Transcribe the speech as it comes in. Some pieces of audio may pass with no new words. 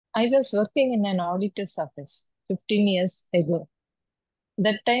I was working in an auditor's office 15 years ago.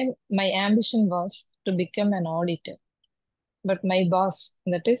 That time, my ambition was to become an auditor. But my boss,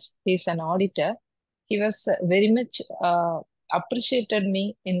 that is, he's an auditor, he was very much appreciated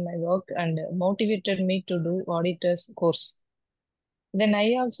me in my work and motivated me to do auditor's course. Then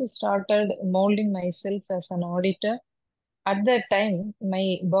I also started molding myself as an auditor. At that time, my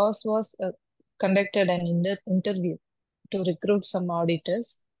boss was conducted an interview to recruit some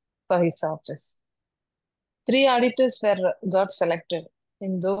auditors for his office. Three auditors were got selected.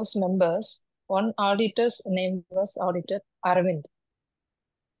 In those members, one auditor's name was Auditor Arvind.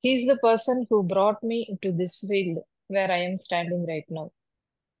 He is the person who brought me into this field where I am standing right now.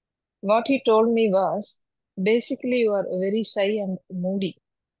 What he told me was basically you are very shy and moody,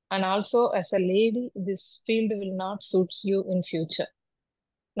 and also as a lady, this field will not suit you in future.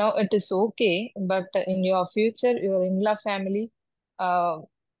 Now it is okay, but in your future, your in-law family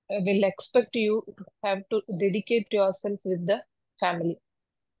will expect you to have to dedicate yourself with the family.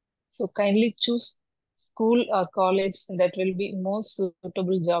 So kindly choose school or college that will be most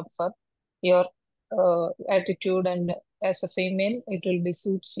suitable job for your attitude, and as a female, it will be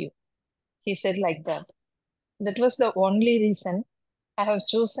suits you. He said like that. That was the only reason I have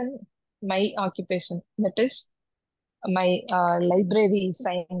chosen my occupation. That is my library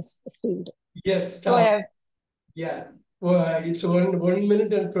science field. Yes, So I stop. have Yeah. Well, it's 1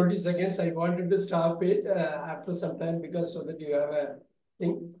 minute and 20 seconds. I wanted to stop it after some time because so that you have a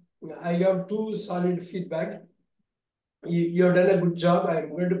thing. I have two solid feedback. You've done a good job. I'm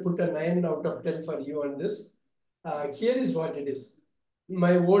going to put a 9 out of 10 for you on this. Here is what it is.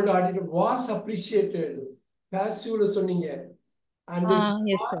 My old auditor was appreciated. Passive சொன்னீங்க. And he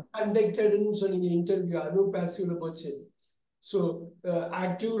yes was sir. conducted சொன்னீங்க interview. அதுவும் passive போச்சு. So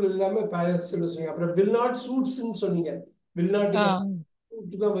active இல்லாம passive சொன்னீங்க. அப்புறம் will not suits சொன்னீங்க. Will not தான்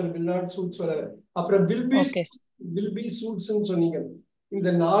வரும். Will not suits வராது. அப்புறம் Okay. will be suits சொன்னீங்க. இந்த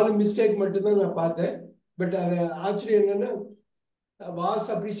 4 மிஸ்டேக் மட்டும் தான் நான் பார்த்தேன். பட் அது ஆச்சரியம் என்னன்னா was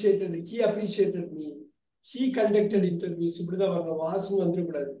appreciated, he appreciated me, he conducted interviews. இப்படிதான் வரணும். வாஸ்ன்னு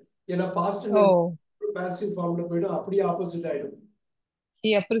வந்துடக்கூடாது. ஏன்னா பாஸ்ட் டென்ஸ் Oh, பாசிவ் ஃபார்ம்ல போயிடும், அப்படியே ஆப்போசிட் ஆயிடும்.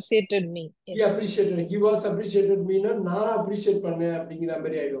 he appreciated me. He Yes. appreciated, he was appreciated meனா நான் அப்ரிஷியேட் பண்ணேன் அப்படிங்கிற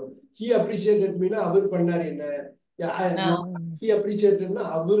மாதிரி ஆயிடும். He appreciated meனா அவர் பண்ணாரு என்ன, he appreciatedனா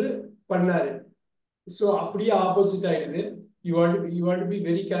அவரு பண்ணாரு. So அப்படியே ஆப்போசிட் ஆயிடுது. You want to be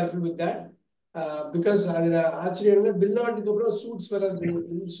very careful with that. Because அதுல ஆச்சரியம் will not அப்புறம் சூட்ஸ் வராது,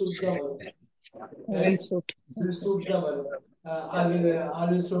 will suit தான் வரும். Will suit. Will suit தான் வரும்.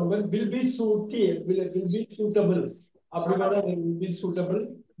 அது சொல்லும்போது will be will be suitable. அப்படி வேணா will be suitable,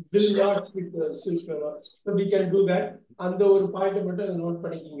 will not suit. So we can do that. அந்த ஒரு பாயிண்ட் மட்டும் நோட்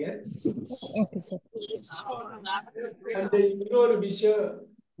பண்ணிக்கிங்க. Okay sir. And இன்னொரு விஷயம்,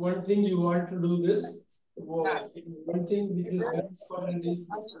 one thing you want to do this, one thing which is very important is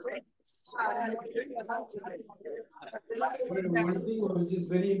one thing which is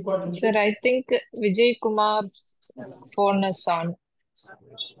very important Sir, is I think Vijay Kumar's phone is on.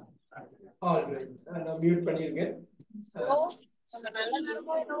 all right. நான் mute பண்ணிருக்கேன்.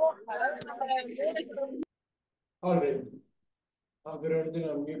 All right. அவர் வந்து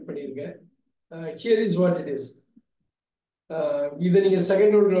நான் mute பண்ணிருக்கேன். Here is what it is. இதை நீங்க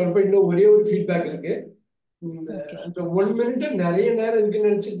second ரவுண்ட்ல வரப்ப இன்னும் ஒரே ஒரு ஃபீட்பேக் இருக்கு. அந்த 1 மினிட் நிறைய நேரம்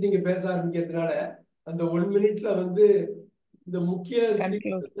இருக்குன்னு நினைச்சிட்டு நீங்க பேச ஆரம்பிக்கிறதுனால அந்த 1 மினிட்ல வந்து இந்த முக்கிய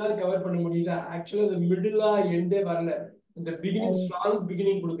தான் கவர் பண்ண முடியல. ஆக்சுவலா இந்த மிடிலா எண்டே வரல. இந்த பிகினிங் ஸ்ட்ராங்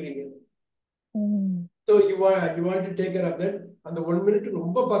பிகினிங் கொடுக்குறீங்க. So you want to take care of that. அந்த 1 மினிட்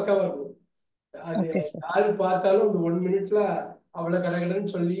ரொம்ப பக்காவா இருக்கும். அது யாரு பார்த்தாலும் அந்த 1 மினிட்ல அவ்வளவு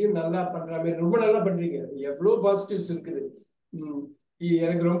கடகடன்னு சொல்லி நல்லா பண்ற மாதிரி ரொம்ப நல்லா பண்றீங்க. எவ்வளவு பாசிட்டிவ்ஸ் இருக்குது.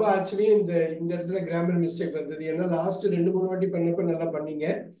 எனக்கு ரொம்ப ஆச்சரியம் இந்த இடத்துல கிராமர் மிஸ்டேக் வந்தது. ஏன்னா லாஸ்ட் 2-3 வாட்டி பண்ணப்ப நல்லா பண்ணீங்க.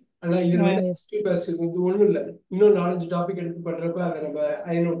 ஆனா இதுல வந்து ஒண்ணும் இல்ல, இன்னும் 4-5 டாபிக் எடுத்து பண்றப்ப அதை நம்ம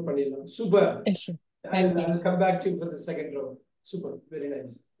அயன் அவுட் பண்ணிடலாம். Super. I'll come back to you for the second round. Super, very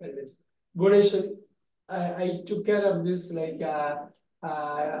nice, very nice. Bhuvaneswar, I took care of this like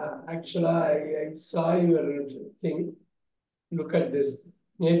actually I saw your thing. Look at this.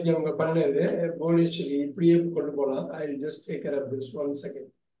 நேற்று அவங்க பண்ணது புவனேஸ்வரி இப்படியே கொண்டு போலாம். I'll just take care of this. 1 second.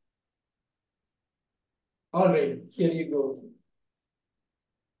 All right, here you go.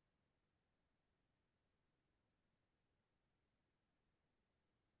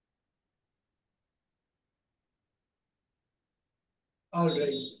 All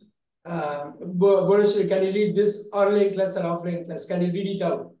right. Bhuvaneswari, can you read this online class or offline class? Can you read it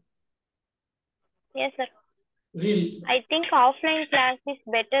out? Yes, sir. Read it. I think offline class is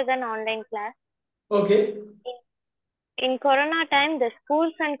better than online class. Okay. In Corona time, the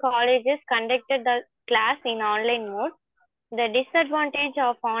schools and colleges conducted the class in online mode. The disadvantage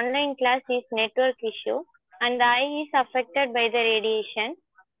of online class is network issue and the eye is affected by the radiation.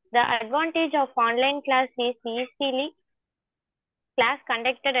 The advantage of online class is easily class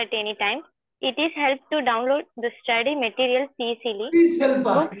conducted at any time. It is help to download the study materials easily. It is help.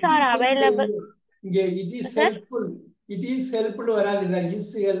 Books are available. It is Sir? helpful. It is helpful வராதுல்ல is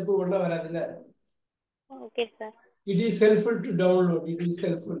helpful ஒண்ணா வராதுல்ல. Okay, sir. It is helpful to download. It is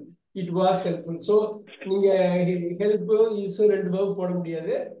helpful. It was helpful. So நீங்க help is ரெண்டு verb போட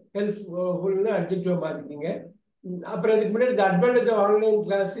முடியாது. Helpfulனா adjective மாத்திக்கீங்க. அப்புறம் அதுக்கு முன்னாடி the advantage of online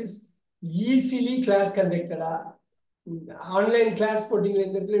class is easily class conducted. Online class போட்டீங்க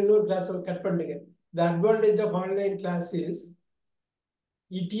இந்த இடத்துல இன்னொரு கிளாஸ் கட் பண்ணுங்க. The advantage of online class is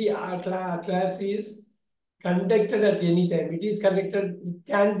class is conducted at any time. It is conducted, it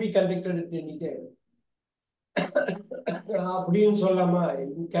can be conducted at any time. அப்படின்னு சொல்லலாமா?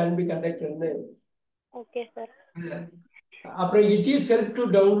 It can be conducted. Okay, sir. அப்புறம் it is help to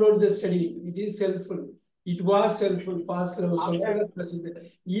download the study. It is helpful. It was helpful. Past சொல்லுங்க.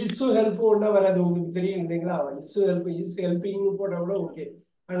 is help ஒண்ணா வராது உங்களுக்கு தெரியும் இல்லைங்களா? is help is helping போட்டா கூட ஓகே.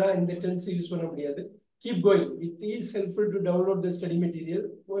 ஆனா இந்த டென்ஸ் யூஸ் பண்ண முடியாது. Keep going. It is helpful to download the study material.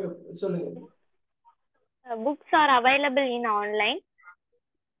 சொல்லுங்க. Books are available in online.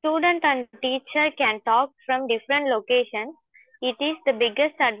 Student and teacher can talk from different locations. It is the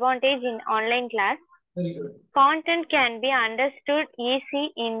biggest advantage in online class. Very good. Content can be understood easy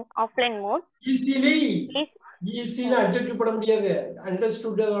in offline mode. Easily. Easily adjective போட முடியாது.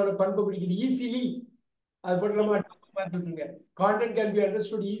 Understood அதோட பண்பு பிடிக்குது. Easily. அது போடலாமா? மாத்திட்டுங்க. Content can be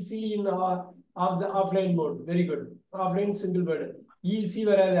understood easily in of the offline mode. Very good. Offline single word. Easy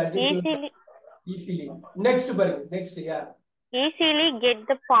வராது adjective. Easily. Next பாருங்க. Next yeah. Easily get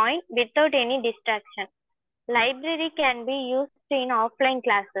the point without any distraction. Library can be used in offline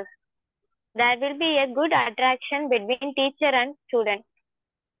classes. There will be a good attraction between teacher and student.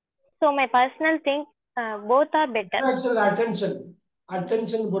 So my personal thing, both are better.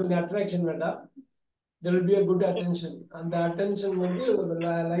 Attention போடுங்க. Attraction வேண்டாம். There will be a good attention. And the attention வந்து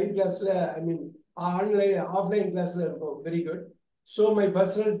live classல I mean online offline classல இருக்கும். Very good. So my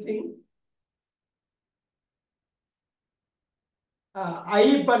personal thing, I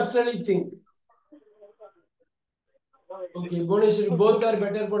personally think. Okay, Bhuvaneshwari, both are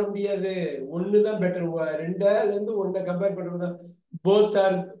better போட முடியாது. ஒன்னு தான் better. ரெண்டுல இருந்து ஒண்ண கம்பேர் பண்றதா both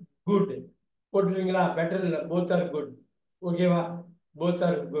are good. போடுறீங்களா? better இல்ல, both are good. ஓகேவா? both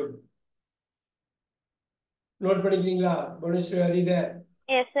are good. நோட் பண்ணிக்கிறீங்களா? Bhuvaneshwari, are you there?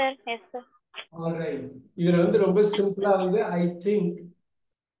 Yes sir, yes sir. All right. இதுல வந்து ரொம்ப சிம்பிளா வந்து I think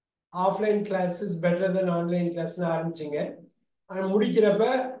offline class is better than online class னு ஆரம்பிச்சீங்க. ஆனா முடிக்கிறப்ப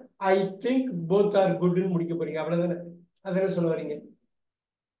I think both are good னு முடிக்க போறீங்க. அவ்வளவுதானே? அதானே சொல்ல வரீங்க?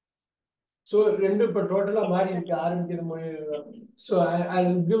 So ரெண்டு இப்ப டோட்டலா மாறி இருக்கு ஆரம்பிக்கிற மொழி. So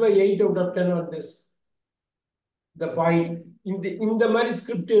I'll give a 8 out of 10 on this. The point இந்த மாதிரி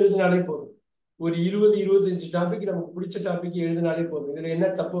ஸ்கிரிப்ட் எழுதினாலே போதும். ஒரு 20-25 டாபிக் நமக்கு பிடிச்ச டாபிக் எழுதினாலே போதும். இதுல என்ன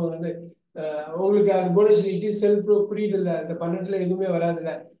தப்பு வந்து உங்களுக்கு அது போனஸ் இட் இஸ் ஹெல்ப் புரியுது இல்ல? அந்த 12ல எதுவுமே வராது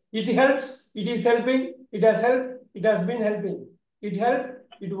இல்ல? It helps, it is helping, it has helped, it has been helping. It helped,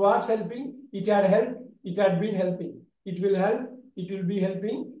 it was helping, it had helped, it had been helping. It will help, it will be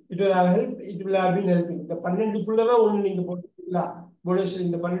helping, it will have helped, it will have been helping. இந்த 12க்குள்ள தான் ஒண்ணு நீங்க போட்டுட்டீங்களா? Bonus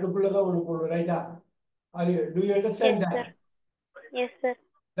இந்த 12க்குள்ள தான் ஒண்ணு போடணும், ரைட்டா? Do you understand yes, that? Sir. Yes sir.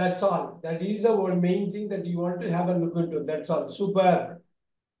 That's all. That is the main thing that you want to have a look into. That's all. Super.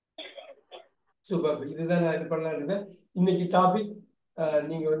 Super. இதுதான் நான் இது பண்ணலாம் இருந்தேன். இன்னைக்கு டாபிக்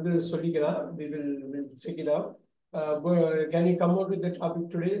நீங்க வந்து சொல்லிக்கலாம். We will check it out. Can you come out with the topic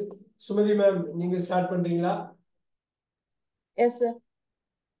today? Sumati ma'am, நீங்க ஸ்டார்ட் பண்றீங்களா? Yes sir.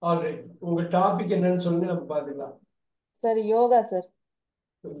 All right. உங்க டாபிக் என்னன்னு சொல்லுங்க, நம்ம பாத்துக்கலாம். Sir, yoga sir.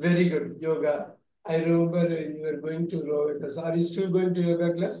 Very good. Yoga. I remember you were going to yoga class. Are you still going to yoga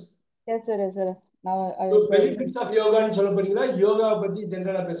class? Yes sir, yes sir. Now I So also benefits of yoga ன்னு சொல்ல போறீங்களா? யோகா பத்தி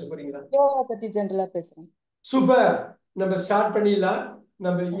ஜெனரலா பேச போறீங்களா? yoga பத்தி ஜெனரலா பேசுறேன். சூப்பர். நம்ம ஸ்டார்ட் பண்ணிடலாம்.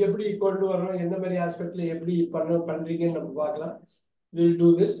 நம்ம எப்படி கொண்டு வரோம், என்ன மாதிரி ஆஸ்பெக்ட்ல எப்படி பண்றீங்கன்னு நம்ம பார்க்கலாம். We'll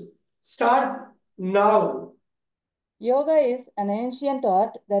do this. Start now. Yoga is an ancient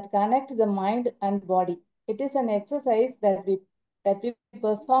art that connects the mind and body. It is an exercise that we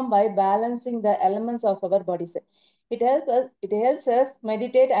perform by balancing the elements of our bodies. It helps us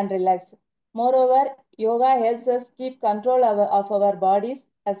meditate and relax. Moreover, yoga helps us keep control of our bodies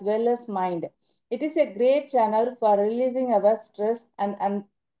as well as mind. It is a great channel for releasing our stress and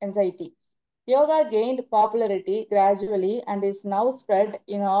anxiety. Yoga gained popularity gradually and is now spread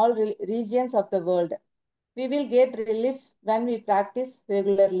in all regions of the world. We will get relief when we practice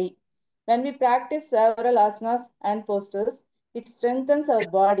regularly. When we practice several asanas and postures, it strengthens our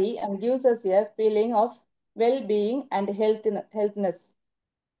body and gives us a feeling of well-being and healthiness.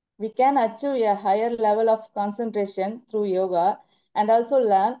 We can achieve a higher level of concentration through yoga and also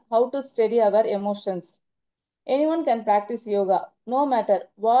learn how to steady our emotions. Anyone can practice yoga, no matter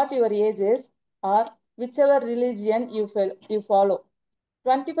what your age is or whichever religion you follow.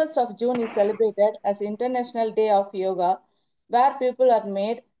 21st of June is celebrated as International Day of Yoga, where people are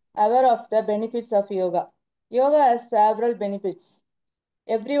made aware of the benefits of yoga. Yoga has several benefits.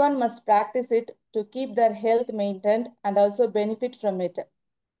 Everyone must practice it to keep their health maintained and also benefit from it.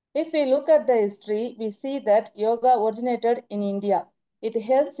 If we look at the history, we see that yoga originated in India. It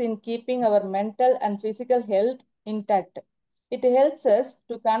helps in keeping our mental and physical health intact. It helps us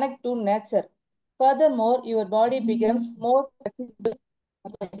to connect to nature. Furthermore, your body becomes more flexible.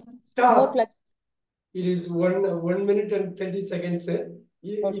 More Stop. flexible. It is 1 minute and 30 seconds.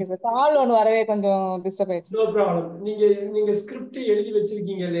 Okay sir call ஒன்று வரவே கொஞ்சம் disturb ஆயிடுச்சு no problem. நீங்க script எழுதி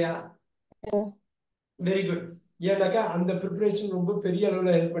வச்சிருக்கீங்க இல்லையா? Very good. ஏன்னாக்கா அந்த ப்ரிப்பரேஷன் ரொம்ப பெரிய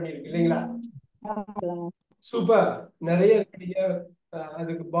அளவுல ஹெல்ப் பண்ணிருக்கு இல்லைங்களா? சூப்பர். நிறைய இருக்கீங்க.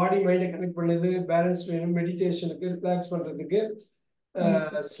 அதுக்கு பாடி மைண்டை கனெக்ட் பண்ணுது, பேலன்ஸ் வேணும், மெடிடேஷனுக்கு, ரிலாக்ஸ் பண்றதுக்கு,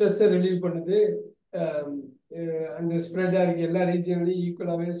 ஸ்ட்ரெஸ்ஸை ரிலீவ் பண்ணுது. அந்த ஸ்ப்ரெட் ஆகிருக்கு, எல்லா ரீஜன்லையும்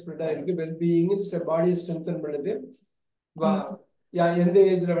ஈக்குவலாகவே ஸ்ப்ரெட் ஆகிருக்கு. வெல்பீயிங் பாடியை ஸ்ட்ரென்தன் பண்ணுது. எந்த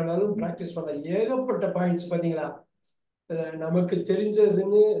ஏஜ்ல வேணாலும் ப்ராக்டிஸ் பண்ணலாம். ஏகப்பட்ட பாயிண்ட்ஸ் பாத்தீங்களா? நமக்கு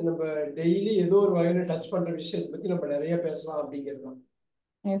தெரிஞ்சதுன்னு நம்ம டெய்லி ஏதோ ஒரு வகையில டச் பண்ற விஷயத்தை பத்தி நம்ம நிறைய பேசலாம் அப்படிங்கிறது தான்.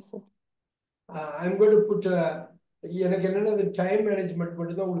 ஐம் கோயிங் டு புட் எனக்கு என்னன்னா அது டைம் மேனேஜ்மெண்ட்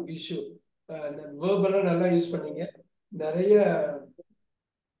மட்டும் தான் உங்களுக்கு இஷ்யூ. வேர்பெல்லாம் நல்லா யூஸ் பண்ணீங்க. நிறைய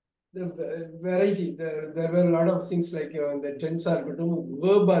variety there were a lot of things like இந்த டென்ஸா இருக்கட்டும்,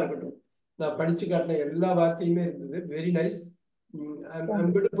 வேர்பா இருக்கட்டும், நான் படிச்சு காட்டின எல்லா வார்த்தையுமே இருந்தது. Very nice. I'm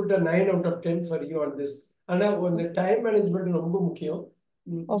going to put a 9 out of 10 for you on this. ஆனா இந்த டைம் மேனேஜ்மெண்ட் ரொம்ப முக்கியம்.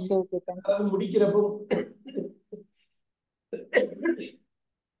 அதாவது முடிக்கிறப்போ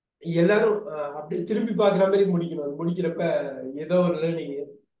எல்லாரும் அப்படி திரும்பி பாக்குற மாதிரி முடிக்கணும். முடிக்கிறப்ப ஏதோ ஒரு லேர்னிங்,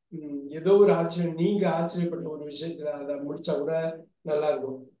 ஏதோ ஒரு ஆச்சரியம், நீங்க ஆச்சரியப்பட்ட ஒரு விஷயத்துல அதை முடிச்சா கூட நல்லா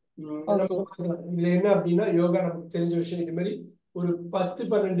இருக்கும். இதுல என்ன அப்படின்னா யோகா நமக்கு தெரிஞ்ச விஷயம். இது மாதிரி ஒரு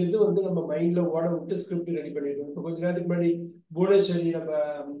 10-12 இது வந்து நம்ம மைண்ட்ல ஓட விட்டு ஸ்கிரிப்ட் ரெடி பண்ணிடுவோம். இப்போ கொஞ்ச நேரத்துக்கு முன்னாடி புவனேஸ்வரி நம்ம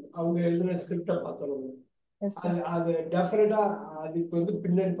அவங்க எழுதின ஸ்கிரிப்டை பார்த்தோம். அது டெஃபினட்டா அதுக்கு வந்து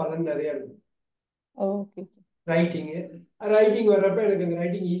பின்னாடி பலன் நிறைய இருக்கும். ரைட்டிங் வர்றப்ப எனக்கு அந்த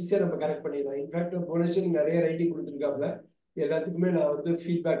ரைட்டிங் ஈஸியா நம்ம கரெக்ட் பண்ணிடலாம். இன்ஃபேக்ட் புவனேஸ்வரி நிறைய ரைட்டிங் கொடுத்துருக்காப்ல. எல்லாத்துக்குமே நான் வந்து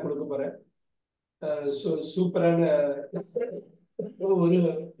ஃபீட்பேக் கொடுக்க போறேன். சூப்பரான ஒரு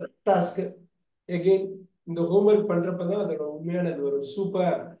டாஸ்க். எகெயின் இந்த ஹோம்ஒர்க் பண்றப்பதான் அதோட உண்மையானது ஒரு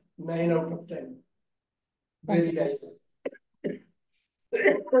super 9 out of 10. Very nice.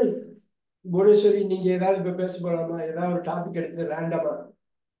 Bhuvaneswari, நீங்க ஏதாவது இப்ப பேச போறாமா? ஏதாவது ஒரு டாபிக் எடுத்து ரேண்டமா?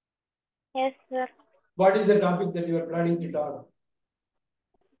 Yes, sir. What is the topic that you are planning to talk?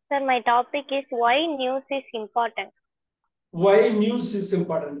 Sir, my topic is why news is important. Why news is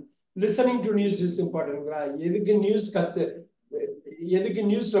important? Listening to news is important. எதுக்கு news எதுக்கு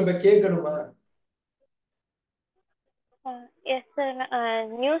news நம்ம கேட்கணுமா? Yes sir.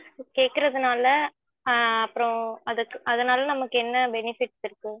 News கேட்கறதுனால அப்புறம் அதனால நமக்கு என்ன benefits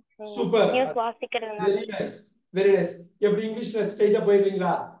இருக்கு? Super. News வாசிக்கிறதுனால. Very nice, very nice. எப்படி இங்கிலீஷ்ல ஸ்ட்ரைட்டா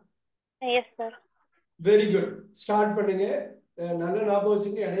போயிருவீங்களா? Yes sir. Very good. Start பண்ணுங்க. நல்ல ஞாபகம்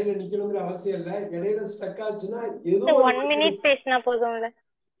வச்சுங்க. இடையில நிக்கணுங்கிற அவசியம் இல்ல. இடையில ஸ்டக் ஆச்சுன்னா ஏதோ 1 minute பேசினா போதும்ல?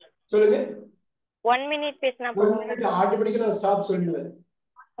 சொல்லுங்க. 1 minute பேசினா போதும்ல? 1 minute ஆட்டோமேட்டிக்கா நான் ஸ்டாப் சொல்லிடுவேன்.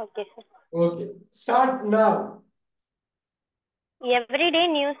 Okay sir. ஓகே, ஸ்டார்ட் நவ. Everyday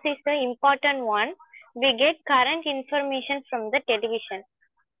news is the important one. We get current information from the television.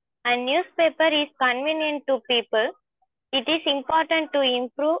 A newspaper is convenient to people. It is important to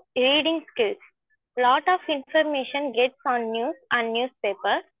improve reading skills. Lot of information gets on news and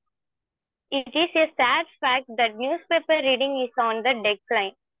newspaper. It is a sad fact that newspaper reading is on the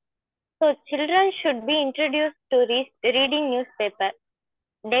decline. So children should be introduced to reading newspaper.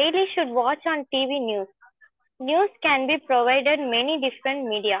 Daily should watch on TV news. News can be provided many different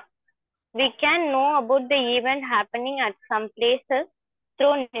media. We can know about the event happening at some places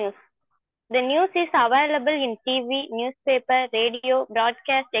through news. The news is available in TV, newspaper, radio,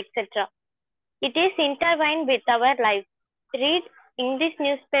 broadcast, etc. It is intertwined with our lives. Read English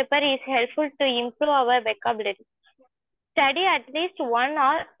newspaper is helpful to improve our vocabulary. Study at least 1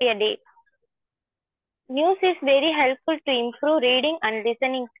 hour a day. News is very helpful to improve reading and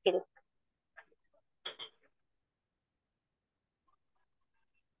listening skills.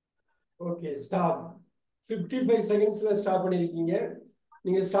 Okay, stop. 55 செகண்ட்ஸ்ல stop பண்ணிருக்கீங்க.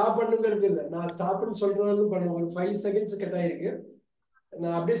 நீங்க stop பண்ணுங்கிறது இல்லை, நான் ஸ்டாப்னு சொல்றேன்னு பண்ணுங்க. ஒரு 5 seconds cut ஆயிருக்கு.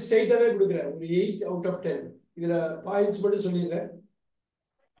 நான் அப்படியே ஸ்ட்ரைட்டாவே கொடுக்குறேன். ஒரு 8 out of 10. இதுல பாயிண்ட்ஸ் மட்டும் சொல்லிடுறேன்.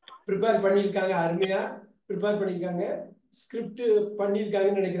 ப்ரிப்பேர் பண்ணியிருக்காங்க, அருமையா ப்ரிப்பேர் பண்ணியிருக்காங்க. ஸ்கிரிப்ட்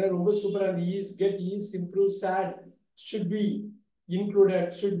பண்ணியிருக்காங்கன்னு நினைக்கிறேன். ரொம்ப சூப்பரா இருக்கு. Is, get, is, improve, chat, should be included,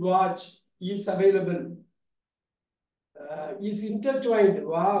 should watch, is available, is intertwined.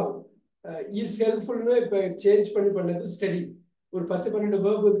 Wow. Is helpful னு இப்ப சேஞ்ச் பண்ணது ஸ்டடி. ஒரு 10-12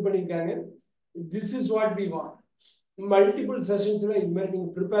 verb இது பண்ணிருக்காங்க. This is what we want. Multiple செஷன்ஸ்ல இது மாதிரி நீங்க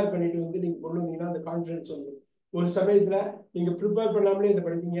ப்ரிப்பேர் பண்ணிட்டு வந்து நீங்க கொண்டு வந்தீங்கன்னா அந்த கான்ஃபிடன்ஸ் வந்து ஒரு சமயத்துல நீங்க ப்ரிப்பேர் பண்ணாமலே இதை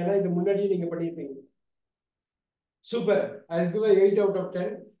படிப்பீங்க. ஏன்னா இது முன்னாடியே நீங்க பண்ணிருப்பீங்க. சூப்பர். அதுக்கு 8 out of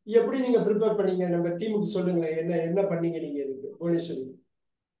 10. எப்படி நீங்க ப்ரிப்பேர் பண்ணீங்க? நம்ம டீமுக்கு சொல்லுங்களேன். என்ன என்ன பண்ணீங்க நீங்க இதுக்கு புவனேஸ்வரி?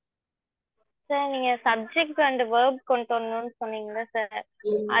 சார் நீங்க சப்ஜெக்ட் அண்ட் வேர்ப் கொண்டு வரணும்னு சொன்னீங்களா சார்,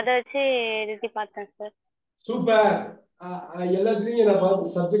 அதை வச்சு எழுதி பார்த்தேன் சார். சூப்பர். எல்லாத்துலயும் நான்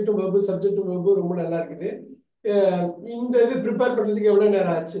பார்த்து சப்ஜெக்ட் வெர்பு ரொம்ப நல்லா இருக்குது. இந்த இது ப்ரிப்பேர் பண்றதுக்கு எவ்வளவு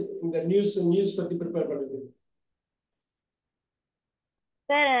நேரம் ஆச்சு? இந்த நியூஸ் பத்தி ப்ரிப்பேர் பண்றது?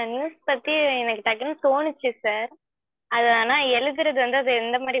 சார் நியூஸ் பத்தி எனக்கு டக்குன்னு தோணுச்சு சார். அது ஆனா எழுதுறது வந்து அது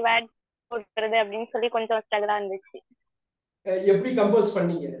எந்த மாதிரி வேர்ட் போட்டுறது அப்படின்னு சொல்லி கொஞ்சம் ஸ்ட்ரகிளா இருந்துச்சு. எப்படி கம்போஸ்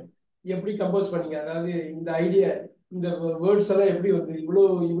பண்ணீங்க? அதாவது இந்த ஐடியா, இந்த வேர்ட்ஸ் எல்லாம் எப்படி வந்து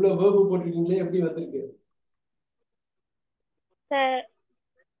இவ்வளவு வேர்பு போட்டிருக்கீங்களே, எப்படி வந்திருக்கு? சார்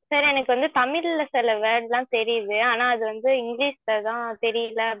சார் எனக்கு வந்து தமிழ்ல சில வேர்ட்லாம் தெரியுது, ஆனா அது வந்து இங்கிலீஷ்ல தான்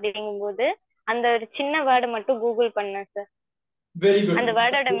தெரியல. அப்படிங்கும்போது அந்த ஒரு சின்ன வேர்டை மட்டும் கூகுள் பண்ணேன் சார். Very good. அந்த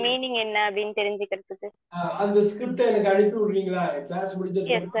வேர்டோட மீனிங் என்ன அப்படின்னு தெரிஞ்சுக்கிறதுக்கு. அந்த ஸ்கிரிப்டை எனக்கு அனுப்பி விடுறீங்களா? கிளாஸ்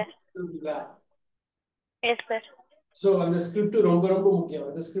முடிஞ்சதுக்கு எஸ் சார். விடுறீங்களா? Yes sir. சோ அந்த ஸ்கிரிப்ட் ரொம்ப ரொம்ப முக்கியம்.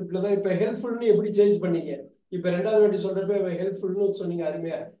 அந்த ஸ்கிரிப்ட்ல தான் இப்ப ஹெல்ப்ஃபுல்னு எப்படி சேஞ்ச் பண்ணீங்க? இப்ப ரெண்டாவது வாட்டி சொல்றப்ப ஹெல்ப்ஃபுல்னு சொன்னீங்க,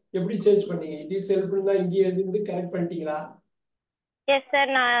 அருமையா. எப்படி சேஞ்ச் பண்ணீங்க? இட் இஸ் ஹெல்ப்ஃபுல் தான் இங்கே இருந்து கரெக்ட் பண்ணிட்டீங்களா? எஸ் சார்,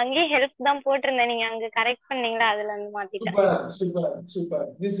 நான் அங்கேயே ஹெல்ப் தான் போட்டிருந்தேன், நீங்க அங்க கரெக்ட் பண்ணீங்களா, அதுல இருந்து மாத்திட்டேன். Super.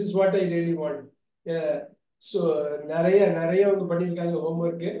 This is what I really want. So நிறைய வந்து பண்ணியிருக்காங்க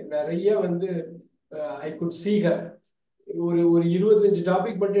ஹோம்ஒர்க்கு. நிறைய வந்து ஐ குட் சீ ஹர். ஒரு 25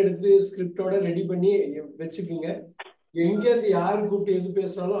 டாபிக் மட்டும் எடுத்து ஸ்கிரிப்டோட ரெடி பண்ணி வச்சுக்கோங்க. எங்க இருந்து யாரு கூப்பிட்டு எது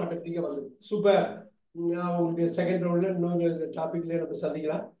பேசினாலும் ஆட்டோமேட்டிக்கா வந்து சூப்பர். நான் உங்களுக்கு செகண்ட் ரவுண்ட்ல இன்னொரு டாபிக்ல நம்ம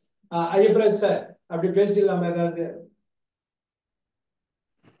சந்திக்கலாம். ஐயப்பராஜ் சார், அப்படி பேசிடலாமா ஏதாவது?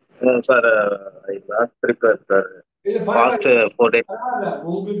 Sir, I not prepared, sir. Past 4 days.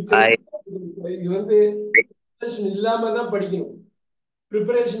 உங்களுக்கு இது வந்து ப்ரிப்பரேஷன் இல்லாம தான் படிக்கணும்.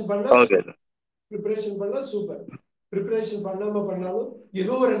 ப்ரிப்பரேஷன் பண்ணா சூப்பர். ப்ரிப்பரேஷன் பண்ணாம பண்ணாலும்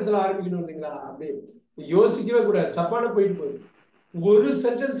ஏதோ ஒரு இடத்துல ஆரம்பிக்கணும் இல்லைங்களா? அப்படியே யோசிக்கவே கூடாது. தப்பான போயிட்டு போகுது. ஒரு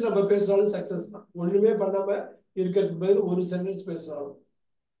சென்டென்ஸ் நம்ம பேசினாலும் சக்சஸ் தான். ஒண்ணுமே பண்ணாம இருக்கிறதுக்கு பதில் ஒரு சென்டென்ஸ் பேசினாலும்.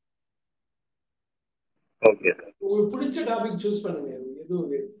 உங்களுக்கு பிடிச்ச டாபிக் சூஸ் பண்ணுங்க.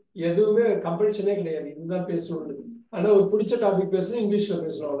 எதுவுமே கம்பல்ஷனே கிடையாது இதுதான் பேசணும். ஆனா ஒரு பிடிச்ச டாபிக் பேசணும், இங்கிலீஷ்ல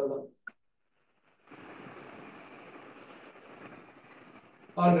பேசணும், அவ்வளவுதான்.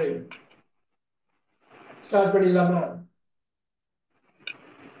 ஆல்ரைட், ஸ்டார்ட் பண்ணிடலாமா?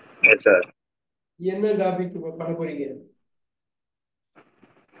 Yes, sir. என்ன டாபிக் பண்ண போறீங்க?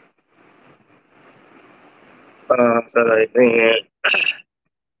 Sir, I think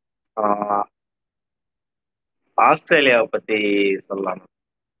ஆஸ்திரேலியா பத்தி சொல்லலாம்.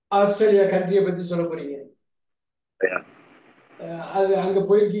 ஆஸ்திரேலியா கண்ட்ரியை பத்தி சொல்ல போறீங்க? அது அங்க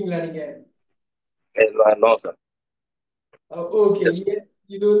போயிருக்கீங்களா நீங்க? No sir. ஓகே.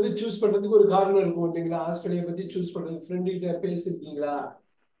 இது வந்து சூஸ் பண்றதுக்கு ஒரு காரணம் இருக்கும் இல்லைங்களா? ஆஸ்திரேலியா பத்தி சூஸ் பண்றதுக்கு ஃப்ரெண்ட் கிட்ட பேசிருக்கீங்களா?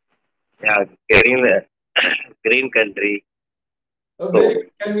 Green country.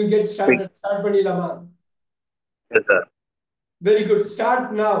 Can we get started? Start பண்ணிடலாமா? Yes, sir. Very good. Start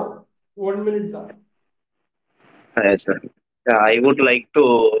now. 1 minute தான். Yes, sir. I would like to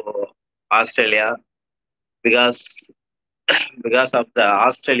Australia because of the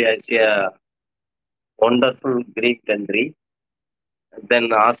Australia is a wonderful green country. Then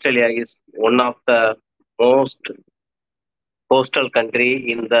Australia is one of the most coastal country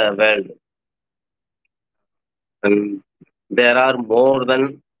in the world. And there are more than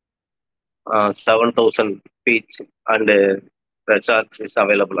 7,000 beach and resorts is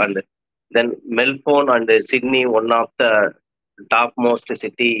available. And then Melbourne and Sydney, one of the topmost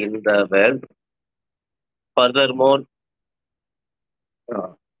city in the world. Furthermore,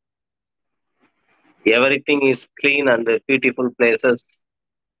 everything is clean and beautiful places,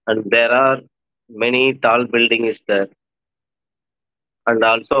 and there are many tall buildings there. And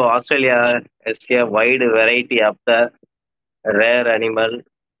also Australia has a wide variety of the rare animal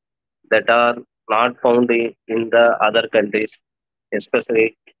that are not found in the other countries. Especially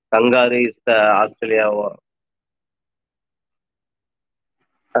kangaroo is the Australia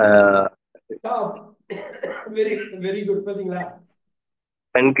Uh, Top. Very very good. பாத்தீங்களா?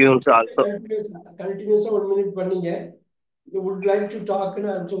 Penguins also. கண்டினியூஸா 1 minute பண்ணீங்க. You would like to talk ன்னு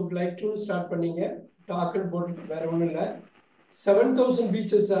அர்த்தம், would like to start பண்ணீங்க. talk ன்னு போட்டு வேற ஒண்ணும் இல்ல. 7000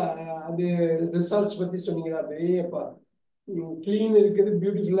 beaches அது ரிசார்ட்ஸ் பத்தி சொன்னீங்களா? பெரியப்பா. கிளீன் இருக்குது,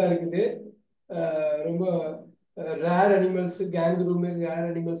 பியூட்டிஃபுல்லா இருக்குது. ரொம்ப ரேர் அனிமல்ஸ், கேங்க்ரூ மாதிரி ரேர்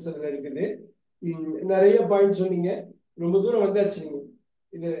அனிமல்ஸ் அதுல இருக்குது. நிறைய பாயிண்ட் சொன்னீங்க. ரொம்ப தூரம் வந்தாச்சு நீங்க.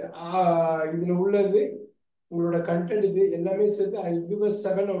 இது இதுல உள்ளது உங்களோட கண்டென்ட் இது எல்லாமே சேர்த்து I give a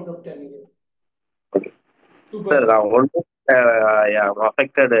 7 out of 10 நீங்க. Sir, I'm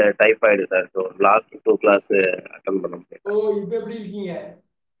affected typhoid, sir. So last 2 class attend பண்ண முடியல. இப்போ எப்படி இருக்கீங்க?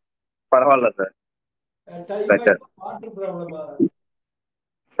 பரவாயில்ல சார். டைஃபாய்டு வாட்டர் ப்ராப்ளமா?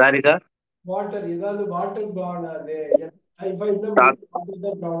 Sorry sir. வாட்டர் ஏதாவது வாட்டர் ப்ராப்ளம் அது டைஃபாய்டுனா வாட்டர்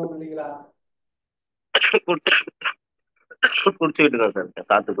தான் ப்ராப்ளம் இல்லைங்களா? குடிச்சுக்கிட்டு இருக்கேன் சார்,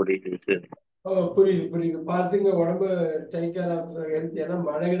 சாத்துக்குடி ஜூஸ். புரியுது புரியுது. பாத்துங்க உடம்பு டைக்கான ஏன்னா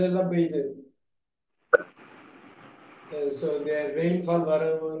மழைகளெல்லாம் பெய்யுது. ஸோ இந்த ரெயின்ஃபால்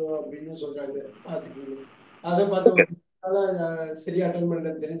வரும் அப்படின்னு சொல்றாங்க, பாத்துக்கோங்க. அதை பார்த்து சரியா அட்டன்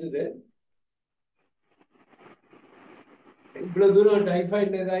பண்ண தெரிஞ்சது. இவ்வளவு தூரம்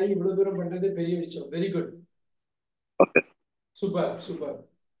டைஃபாய்டு ஏதாகி இவ்வளவு தூரம் பண்றது பெரிய விஷயம். Very good. Super super.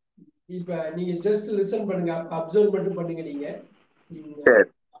 இப்ப நீங்க ஜஸ்ட் லிசன் பண்ணுங்க, அப்சர்வ் மட்டும் பண்ணுங்க. நீங்க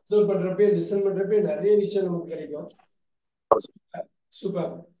அப்சர்வ் பண்றப்பே லிசன் பண்றப்பே நிறைய விஷயம் நமக்கு கிடைக்கும்.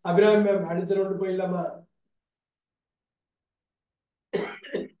 சூப்பர். அபிராமி மேம், அடுத்த ரவுண்ட் போயிடலாமா?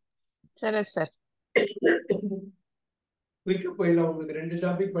 சரி சார். குயிக்கா போயிடலாம். உங்களுக்கு 2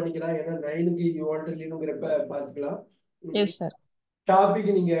 டாபிக் பண்ணிக்கலாம். ஏன்னா 9க்கு யூ வாண்ட் டு லீவ்ங்கிறப்ப பாத்துக்கலாம். Yes sir. டாபிக்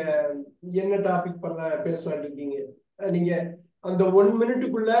நீங்க என்ன டாபிக் பேசலாம் இருக்கீங்க? நீங்க அந்த 1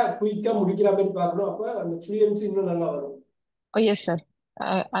 மினிட்டுக்குள்ள குயிக்கா முடிக்கிற மாதிரி பார்க்கணும். அப்ப அந்த ஃப்ளூயன்சி இன்னும் நல்லா வரும். Yes sir.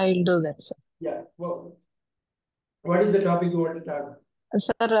 I will do that, sir. Yeah. Well, what is the topic you want to talk?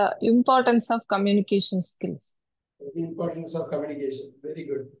 Sir, importance of communication skills. Importance of communication. Very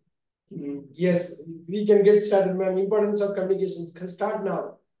good. Yes, we can get started, ma'am. Importance of communication. Start now.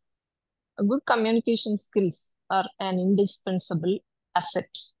 Good communication skills are an indispensable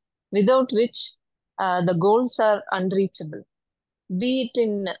asset, without which the goals are unreachable. Be it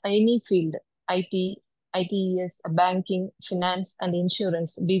in any field, IT, ITES, banking, finance and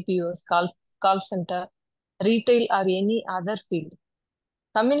insurance, BPOs, call center, retail or any other field.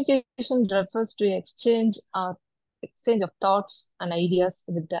 Communication refers to exchange of thoughts and ideas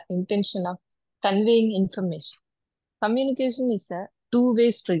with the intention of conveying information. Communication is a two-way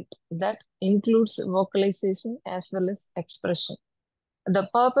street that includes vocalization as well as expression. The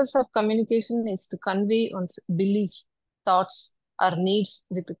purpose of communication is to convey one's beliefs, thoughts, or needs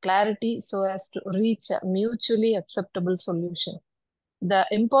with clarity so as to reach a mutually acceptable solution. The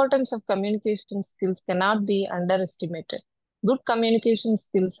importance of communication skills cannot be underestimated. Good communication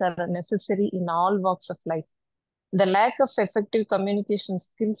skills are necessary in all walks of life. The lack of effective communication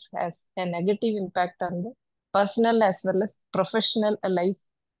skills has a negative impact on the personal as well as professional life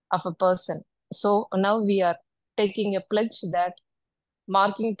of a person. So now we are taking a pledge that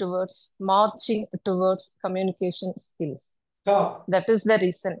marching towards communication skills. Stop. That is the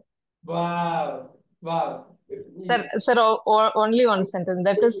reason. Wow. Wow. Sir, only one sentence.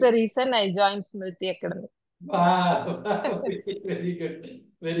 That is the reason I joined Smriti Academy. Wow. Very good.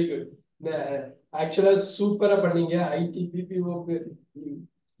 Very good. ஆக்சுவலா சூப்பரா பண்ணீங்க. ID, பிபிஓக்கு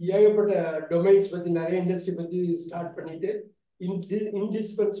ஏகப்பட்ட domains பத்தி, நிறைய industry பத்தி start பண்ணிட்டு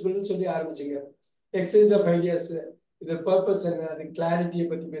இன்டிஸ்பென்சிபிள்னு சொல்லி ஆரம்பிச்சீங்க. எக்ஸ்சேஞ்ச் ஆஃப் ஐடியாஸ், இது பர்பஸ் என்ன, அது கிளாரிட்டியை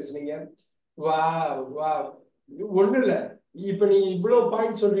பத்தி பேசுனீங்க. வா வா ஒண்ணு இல்ல, இப்ப நீங்க இவ்வளவு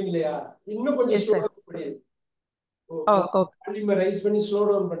பாயிண்ட் சொல்றீங்க இல்லையா, இன்னும் கொஞ்சம் ஸ்லோ டவுன் ரைஸ் பண்ணி ஸ்லோ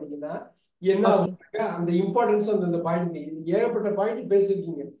டவுன் பண்ணீங்கன்னா என்ன அந்த இம்பார்ட்டன்ஸ் அந்த பாயிண்ட் ஏகப்பட்ட பாயிண்ட்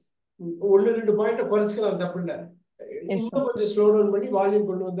பேசிருக்கீங்க. 1-2 பாயிண்ட் குறைச்சிக்கலாம், தப்பு இல்ல. இன்னும் கொஞ்சம் ஸ்லோ டவுன் பண்ணி வால்யூம்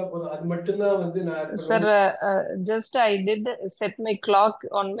கொண்டு வந்தா போதும். அது மட்டும் தான் வந்து நான் sir just I did set my clock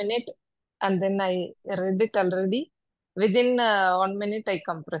 1 minute and then I read it already. Within 1 minute I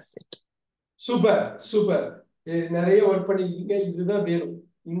compressed it. Super super. நிறைய ஒர்க் பண்ணிருக்கீங்க. இதுதான் வேணும்.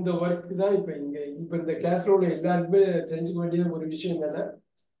 இந்த ஒர்க் தான் இப்ப இந்த கிளாஸ்ல உள்ள எல்லாருக்குமே தெரிஞ்சுக்க வேண்டியது ஒரு விஷயம் என்னன்னா,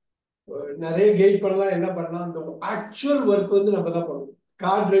 நிறைய கைட் பண்ணலாம், என்ன பண்ணலாம், அந்த ஆக்சுவல் ஒர்க் வந்து நம்ம தான் பண்ணணும்.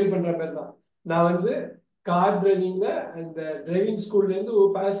 கார் டிரைவ் பண்ற மாதிரி தான். நான் வந்து கார் டிரைவிங்ல இந்த டிரைவிங் ஸ்கூல்ல இருந்து ஒரு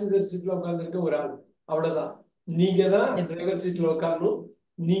பேசஞ்சர் சீட்ல உட்காந்துருக்க ஒரு ஆள், அவ்வளவுதான். நீங்க தான் டிரைவர் சீட்ல உட்காரணும்,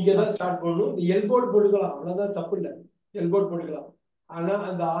 நீங்க தான் ஸ்டார்ட் பண்ணணும். இந்த எல்போர்டு போட்டுக்கலாம், அவ்வளவுதான், தப்பு இல்லை. எல்போர்டு போட்டுக்கலாம். ஆனா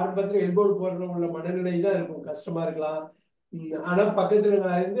அந்த ஆரம்பத்துல எல்போர்டு போடுறவங்கள மனநிலை தான் இருக்கும், கஷ்டமா இருக்கலாம். ஆனா பக்கத்துல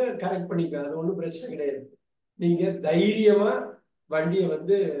நான் இருந்து கரெக்ட் பண்ணிப்பேன், அது ஒன்றும் பிரச்சனை கிடையாது. நீங்க தைரியமா வண்டியை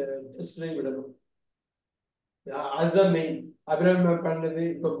வந்து டெஸ்ட் டிரைவ் விடணும். அதுதான் மெயின். அபிராமி மேம் பண்ணது,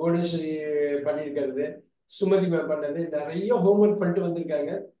 இப்போ புவனேஸ்வரி பண்ணியிருக்கிறது, சுமதி மேம் பண்ணது, நிறைய ஹோம்ஒர்க் பண்ணிட்டு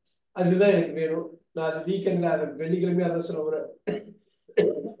வந்திருக்காங்க. அதுதான் எனக்கு வேணும். நான் அது வீக்கெண்ட்ல அதை வெள்ளிக்கிழமை அதை சொல்ல ஒரு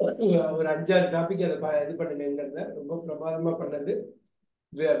 5-6 டாபிக் அதை இது பண்ணுங்கிறத ரொம்ப பிரமாதமா பண்ணது.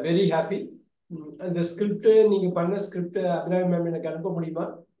 Very happy. அந்த ஸ்கிரிப்ட் நீங்க பண்ண ஸ்கிரிப்ட் அபிராமி மேம் எனக்கு அனுப்ப முடியுமா?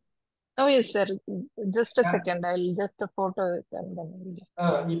 Oh, yes, sir. Just a second. I'll just a photo it and then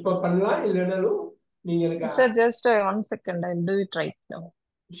இப்ப பண்ணலாம், இல்லைனாலும் நீங்க எனக்கு sir, just 1 second. I'll do it right now.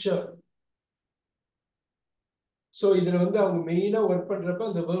 Sure. So இதுல வந்து அவங்க மெயினா ஒர்க் பண்றப்ப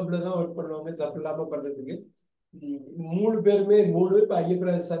அந்த வேர்ப்ல தான் ஒர்க் பண்ணுவாங்க, தப்பு இல்லாம பண்றதுக்கு. 3 பேருமே 3 இப்ப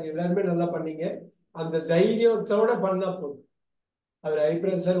ஐயப்பராஜ் சார் எல்லாருமே நல்லா பண்ணீங்க. அந்த தைரியத்தோட பண்ணா போதும். அவர்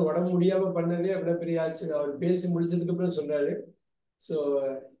ஐயப்பராஜ் சார் உடம்பு முடியாம பண்ணதே அவ்வளவு பெரிய ஆச்சு. அவர் பேசி முடிச்சதுக்கு அப்புறம் சொல்றாரு. ஸோ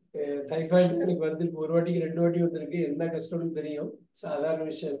டைஃபாய்டு எனக்கு வந்து ஒரு வாட்டிக்கு 2 வாட்டி வந்திருக்கு. என்ன கஷ்டம்னு தெரியும், சாதாரண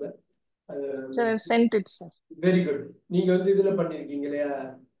விஷயம் இல்லை. Sir, I've sent it, sir. Very good. நீங்க வந்து இதுல பண்ணிருக்கீங்க இல்லையா,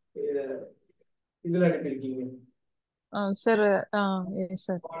 இதுல அனுப்பியிருக்கீங்க Sir, yes,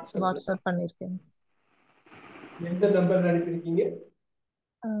 sir. வாட்ஸ்அப்ல. WhatsApp பண்ணிருக்கேன். எந்த நம்பர்ல அனுப்பியிருக்கீங்க?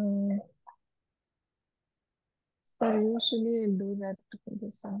 Sir, usually I'll do that to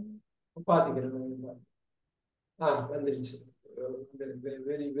this one. பாத்துக்கிறேன். வந்துருச்சு.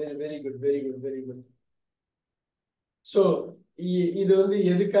 Very very very good, very good, very good. So இது வந்து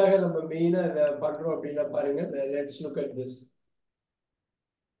எதுக்காக நம்ம மெயினா இதை பண்றோம் அப்படின்னா பாருங்க, let's look at this.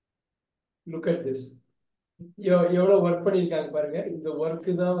 Look at this. எவ்வளவு ஒர்க் பண்ணியிருக்காங்க பாருங்க. இந்த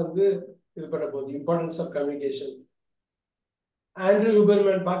ஒர்க்கு தான் வந்து இது பண்ண போகுது. Importance of communication. ஆண்ட்ரூ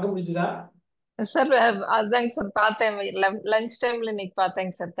ஹூபர்மேன் பார்க்க முடிஞ்சுதா? சார் அதாங்க சார் பார்த்தேன். லஞ்ச் டைம்ல இன்னைக்கு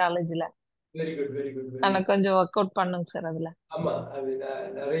பார்த்தேங்க சார் காலேஜ்ல. Very good, very good. ஆனா கொஞ்சம் ஒர்க் அவுட் பண்ணுங்க சார் அதுல. ஆமா, அது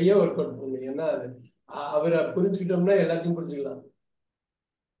நிறைய ஒர்க் அவுட் பண்ணுங்க. ஏன்னா அது அவரை புரிஞ்சுக்கிட்டோம்னா எல்லாத்தையும் புரிஞ்சுக்கலாம்.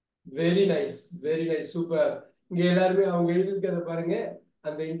 Very nice, very nice, super. இங்க எல்லாருமே அவங்க எழுதியிருக்கிறத பாருங்க.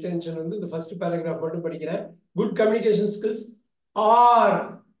 அந்த இன்டென்ஷன் வந்து இந்த ஃபர்ஸ்ட் பேராகிராஃப் மட்டும் படிக்கிறேன். Good communication skills R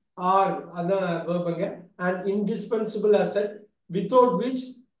R அதான் வேர்புங்க. And indispensable asset without which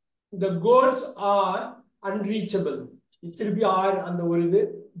the goals are unreachable. திருப்பி ஆர் அந்த ஒரு இது.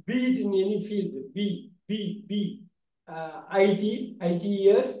 be it in any field, be IT,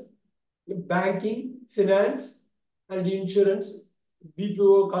 ITES, banking, finance and insurance,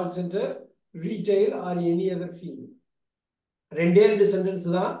 BPO, call center, retail or any other field. 2 sentence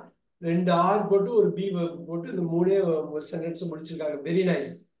தான். 2 R போட்டு ஒரு B போட்டு இந்த 3 sentence முடிச்சிருக்காங்க. Very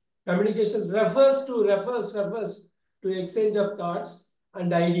nice. Communication refers to exchange of thoughts and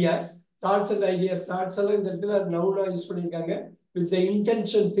ideas. Thoughts and ideas, thoughts எல்லாம் இந்த இடத்துல நவுனா use பண்ணிருக்காங்க. with the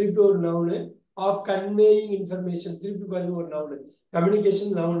intention, திருப்பி ஒரு நவுனு, of conveying information, திருப்பி பாருங்க ஒரு noun.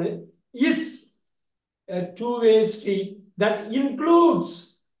 Communication noun. is a two-way street that includes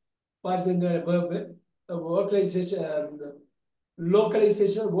பாருங்க verb,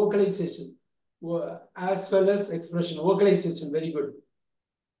 localization, vocalization, as well as expression. Vocalization, very good.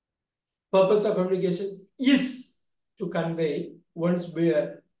 Purpose of communication is to convey one's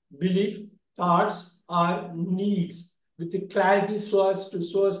belief, thoughts or needs with clarity so as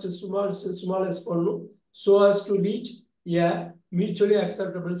to reach a mutually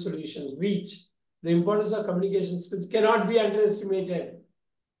acceptable solution. Reach. The importance of communication skills cannot be underestimated.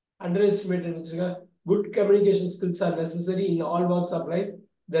 Good communication skills are necessary in all walks of life.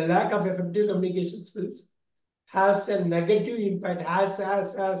 The lack of effective communication skills has a negative impact,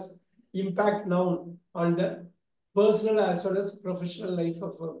 has impact now on the personal as well as professional life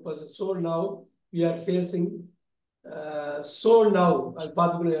of a person. So now we are facing so now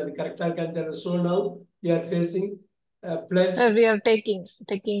we are facing a pledge. Sir, we are taking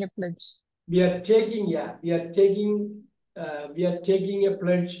a pledge. We are taking a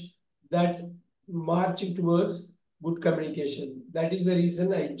pledge that marching towards good communication. That is the reason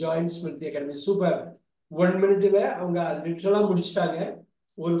I joined Smriti Academy. Super. 1 minute அவங்க லிட்டரலா முடிச்சிட்டாங்க.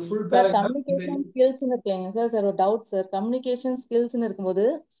 ஒரு full paragraph. Communication skills இருக்குங்க sir. Sir ஒரு doubt sir. Communication ஸ்கில்ஸ்னு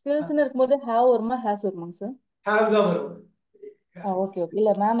இருக்கும்போது have வருமா has வருமாங்க sir? Have தான் வரும். Okay okay. இல்ல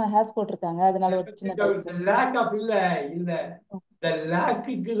மேம் ஹேஸ் போட்டிருக்காங்க, அதனால ஒரு சின்ன டவுட் சார். லேக் ஆஃப் இல்ல the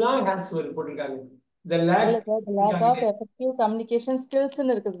lack-க்கு தான் ஹேஸ் போட்டிருக்காங்க. The lack இல்ல sir, the lack of effective communication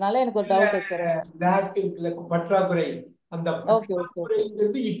skillsனு இருக்கிறதுனால எனக்கு ஒரு டவுட் சார். lack இல்ல, பற்றாக்குறை. அந்த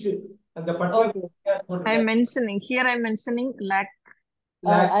பற்றாக்குறைங்கிறது இட்டு. அந்த பற்றாக்குறை I'm mentioning lack.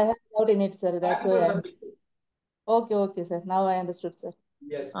 I have doubt in it, sir. That's why. Okay, sir. Now I understood, sir.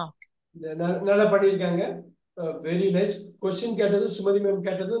 Yes. நல்லா பண்ணிருக்காங்க. Very nice. क्वेश्चन கேட்டது சுமதி மேம்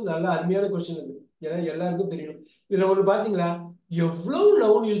கேட்டது நல்ல அருமையான क्वेश्चन அது. ஏன்னா எல்லாருக்கும் தெரியும். இதுல ஒண்ணு பாத்தீங்களா, எவ்வளவு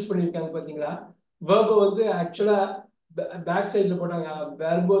நவுன் யூஸ் பண்ணிருக்காங்க பாத்தீங்களா? verb வந்து ஆக்சுவலா பேக் சைட்ல போட்டாங்க.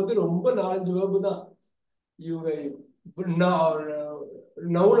 வெர்பு வந்து ரொம்ப 4-5 வெர்பு தான். இவங்க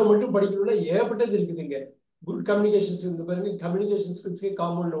நவுனை மட்டும் படிக்கணும்னா ஏகப்பட்டது இருக்குதுங்க. குட் கம்யூனிகேஷன்ஸ் இந்த பாருங்க, கம்யூனிகேஷன் ஸ்கில்ஸ்க்கே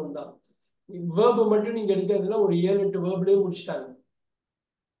காமன் நவுன் தான். வேர்பு மட்டும் நீங்க எடுக்கிறதுனா ஒரு 7-8 வேர்ப்லயே முடிச்சிட்டாங்க.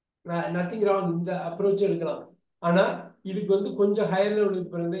 நத்திங் ராங், இந்த அப்ரோச் எடுக்கலாம். ஆனா இதுக்கு வந்து கொஞ்சம் ஹையர்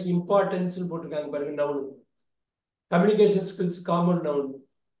லெவலுக்கு பாருங்க, இம்பார்ட்டன்ஸ் போட்டிருக்காங்க பாருங்க. Noun communication skills common noun,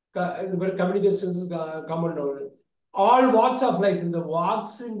 இந்த மாதிரி communications common noun. All walks of life, இந்த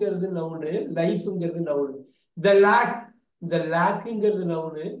வாக்ஸ்ங்கிறது நவுனு, லைஃப்ங்கிறது நவுனு. த லேக், இந்த லேக்குங்கிறது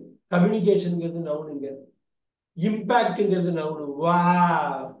நவுனு, கம்யூனிகேஷன்ங்கிறது நவுனுங்க. இம்பாக்ட்ங்கிறது நவுனு, வா.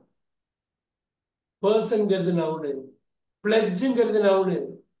 பர்சன்ங்கிறது நவுனு, பிளட்ஜுங்கிறது நவுனு,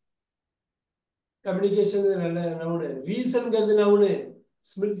 கம்யூனிகேஷன் நல்ல நவுனு. ரீசன்ங்கிறது நவுனு,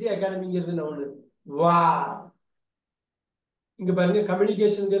 ஸ்மிருதி அகாடமிங்கிறது நவுனு, வா. இங்க பாருங்க,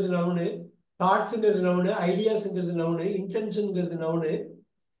 கம்யூனிகேஷன்ங்கிறது noun, தாட்ஸ்ங்கிறது noun, ஐடியாஸ்ங்கிறது noun, இன்டென்ஷன்ங்கிறது noun,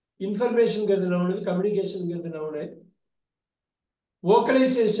 இன்ஃபர்மேஷன்ங்கிறது noun, கம்யூனிகேஷன்ங்கிறது noun,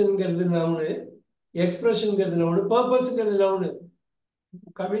 வோக்கலைசேஷன்ங்கிறது noun, எக்ஸ்பிரஷன்ங்கிறது noun, பர்பஸ்ங்கிறது noun,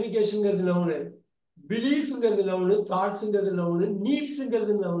 கம்யூனிகேஷன்ங்கிறது noun, பிலீஃப்ங்கிறது noun, தாட்ஸ்ங்கிறது noun,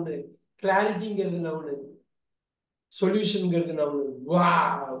 நீட்ஸ்ங்கிறது noun, கிளாரிட்டிங்கிறது noun, சொல்யூஷன்ங்கிறது noun. வா.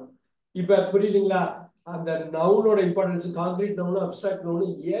 இப்ப புரியுதுங்களா? அந்த நவுனோட importance, concrete noun, abstract noun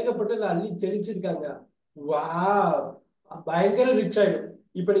ஏகப்பட்டது அள்ளி தெளிச்சிருக்காங்க. வா, பயங்கர ரிச் ஆயிடும்.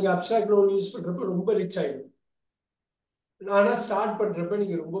 இப்ப நீங்க அப்டிராக்ட் நவுன் யூஸ் பண்றப்ப ரொம்ப ரிச் ஆயிடும். ஆனா ஸ்டார்ட் பண்றப்ப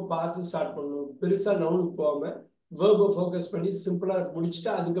நீங்க ரொம்ப பார்த்து ஸ்டார்ட் பண்ணணும். பெருசா நவுனுக்கு போகாம வேர்பை ஃபோக்கஸ் பண்ணி சிம்பிளா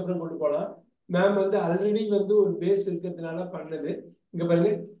முடிச்சுட்டு அதுக்கப்புறம் கொண்டு போகலாம். மேம் வந்து ஆல்ரெடி வந்து ஒரு பேஸ் இருக்கிறதுனால பண்ணது. இங்க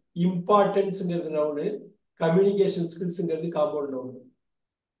பாருங்க, இம்பார்ட்டன்ஸ்ங்கிறது நவுனு, கம்யூனிகேஷன் ஸ்கில்ஸ்ங்கிறது காம்பவுண்ட் நவுன்.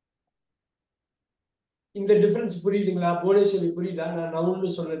 இந்த டிஃபரன்ஸ் புரியுதுங்களா? புவனேஸ்வரி புரியுதா நான் நவுன்னு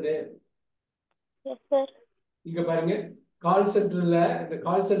சொன்னது? Yes sir. இங்க பாருங்க, கால் சென்டர்ல இந்த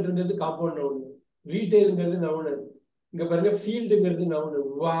கால் சென்டர்ங்கிறது காம்பவுண்ட் நவுன், ரீட்டைல்ங்கிறது நவுனு. இங்க பாருங்க, ஃபீல்டுங்கிறது நவுனு.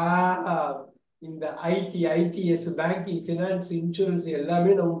 வா. இந்த ID, IDS, banking, finance, insurance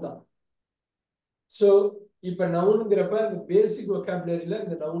எல்லாமே நவுன் தான். ஸோ இப்ப நவுனுங்கிறப்ப இந்த பேசிக் வொக்காபுலரியில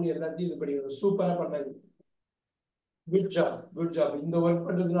இந்த நவுன் எல்லாத்தையும் இது பண்ணிக்கணும். சூப்பரா பண்ணாங்க. Good job, good job. இந்த ஒர்க்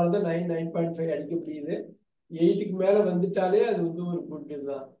பண்றதுனால தான் 9.5 அடிக்க முடியுது. 8க்கு மேல வந்துட்டாலே அது வந்து ஒரு குட்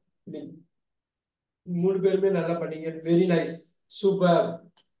இதுதான். 3 பேருமே நல்லா பண்ணீங்க. Very nice, super.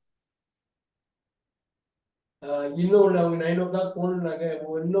 இன்னும் ஒண்ணு, அவங்க 9 o'clock போகணும்னாங்க.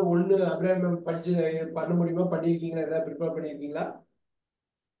 இன்னும் ஒண்ணு அபிராம் மேம் படிச்சு பண்ண முடியுமா? பண்ணிருக்கீங்களா? ஏதாவது ப்ரிப்பேர் பண்ணிருக்கீங்களா?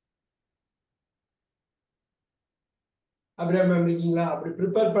 அபிராம் மேம் இருக்கீங்களா? அப்படி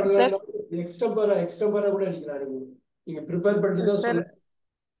ப்ரிப்பேர் Sir, பண்ணலாம். எக்ஸ்டம்பரா கூட அடிக்கலாம். நீங்க ப்ரிப்பேர் பண்ணிட்டு தான் sir, சொல்லுங்க.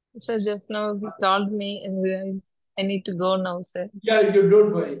 sir, just now he called me and I need to go now, sir. Yeah, you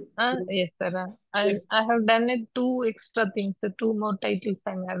don't worry. Yes, sir. I have done it two extra things, the two more titles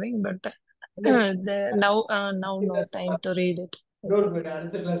I'm having, but Next now no class time to read it. Yes, don't worry.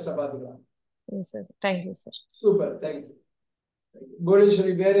 அடுத்த கிளாஸ்ல பாத்துக்கலாம். yes, sir. Thank you, sir. Super, thank you.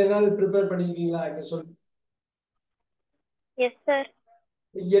 Bhuvaneswari, வேற ஏதாவது prepare பண்ணிருக்கீங்களா? இங்க சொல்லு. Yes sir.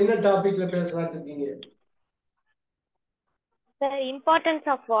 என்ன டாபிக்ல பேசலாம்னு இருக்கீங்க? The importance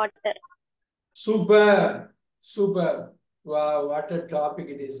of water. Super, super. What a topic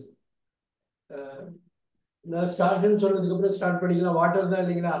it is. நான் ஸ்டார்ட்னு சொன்னதுக்கு அப்புறம் ஸ்டார்ட் பண்ணிக்கலாம். வாட்டர் தான்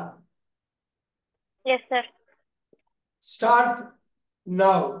இல்லைங்களா? Yes sir. Start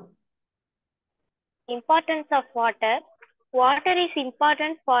now. Importance of water. Water is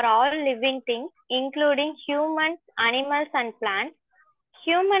important for all living things, including humans, animals, and plants.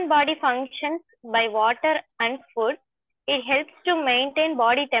 Human body functions by water and food. It helps to maintain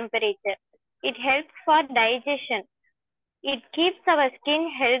body temperature. It helps for digestion. It keeps our skin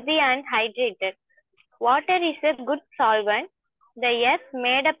healthy and hydrated. Water is a good solvent. The earth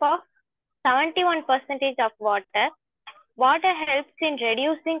made up of 71% of water. Water helps in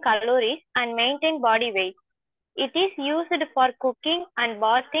reducing calories and maintain body weight. It is used for cooking and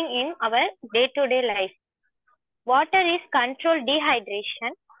bathing in our day-to-day life. Water is control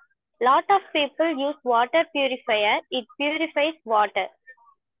dehydration. Lot of people use water purifier. It purifies water.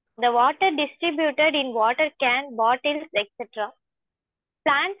 The water distributed in water can, bottles, etc.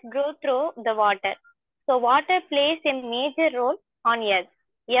 Plants grow through the water. So water plays a major role on earth.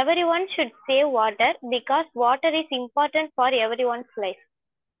 Everyone should save water because water is important for everyone's life.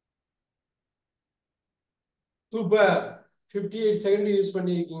 Super. 58 second use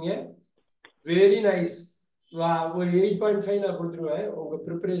பண்ணிருக்கீங்க. Very nice. ஒரு 8.5 நான் கொடுத்துருவேன். உங்க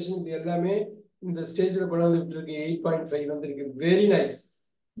preparation இது எல்லாமே இந்த ஸ்டேஜ்ல கொண்டு வந்துட்டு இருக்கு. 8.5 வந்திருக்கு. Very nice.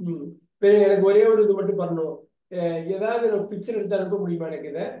 எனக்கு ஒரே ஒரு இது மட்டும் பண்ணணும். ஏதாவது பிக்சர் எடுத்து அனுப்ப முடியுமா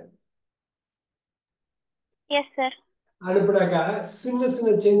எனக்கு? இதை Yes sir. அனுப்புனாக்கா சின்ன சின்ன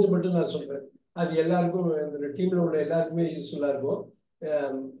சேஞ்ச் மட்டும் நான் சொல்றேன். அது எல்லாருக்கும் இந்த டீம்ல உள்ள எல்லாருக்குமே யூஸ்ஃபுல்லா இருக்கும்.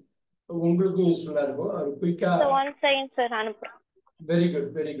 உங்களுக்கும் யூஸ்ஃபுல்லா இருக்கும். அது குயிக்கா. ஒன் செகண்ட் சார் அனுப்புறேன். Very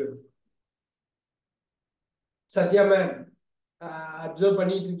good very good. Sathya ma'am observe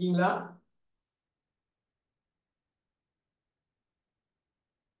பண்ணிட்டு இருக்கீங்களா?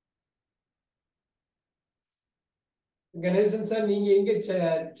 கணேசன் சார் நீங்க எங்க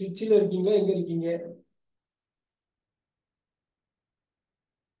ட்ரிச்சில இருக்கீங்களா, எங்க இருக்கீங்க?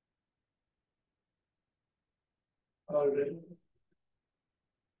 ஆல்ரெடி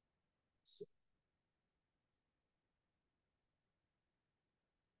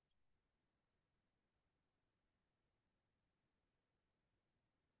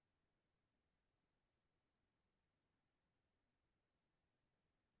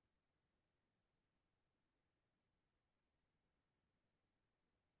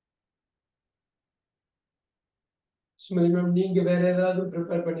சுமதி மேம் நீங்க வேற ஏதாவது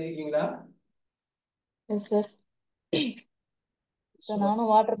ப்ரிப்பேர் பண்ணிருக்கீங்களா? Yes sir. நானும்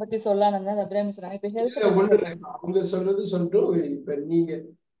வாட்டர் பத்தி சொல்லலாம்னு இருந்தேன். அப்படியே சொன்னாங்க. இப்ப ஹெல்த் பத்தி ஒண்ணு சொல்றேன். அவங்க சொல்றது சொல்லிட்டு இப்ப நீங்க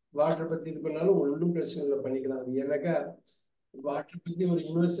வாட்டர் பத்தி இது பண்ணாலும் ஒன்றும் பிரச்சனை இல்லை, பண்ணிக்கலாம். அது எனக்கா வாட்டர் பத்தி ஒரு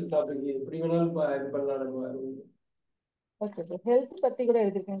யூனிவர்சல் டாபிக், எப்படி வேணாலும் இது பண்ணலாம் நம்ம. Okay sir. ஹெல்த் பத்தி கூட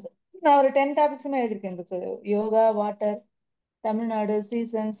எழுதிருக்கேன் சார். நான் ஒரு 10 டாபிக்ஸுமே எழுதிருக்கேன் sir. Yoga, water, Tamil Nadu,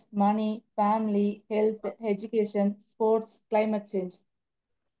 seasons, மணி, family, health, education, sports, climate change.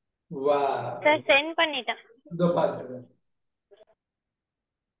 வா சார் சென்ட் பண்ணிட்டேன். இதோ பாத்துறேன்.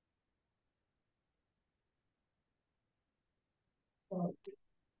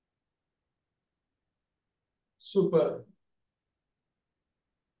 சூப்பர்.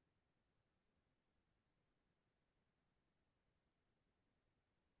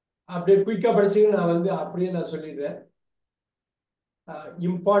 அப்படியே குயிக்கா படிச்சுங்க. நான் அப்படியே நான் சொல்லிடுறேன்.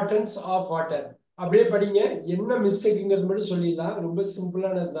 இம்பார்ட்டன்ஸ் ஆஃப் வாட்டர் அப்படியே படிங்க. என்ன மிஸ்டேக்ங்கிறது மட்டும் சொல்லிடலாம். ரொம்ப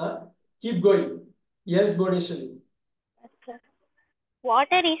சிம்பிளானது தான். Keep going. S Bhuvaneswari.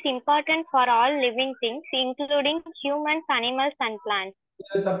 Water is important for all living things, including humans, animals, and plants.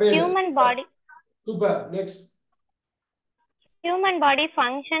 Human body. Super. Next. Human body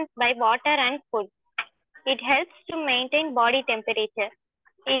functions by water and food. It helps to maintain body temperature.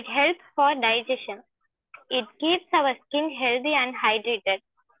 It helps for digestion. It keeps our skin healthy and hydrated.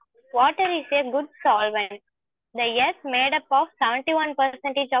 Water is a good solvent. The earth made up of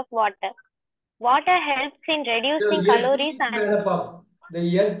 71% of water. Water helps in reducing calories and the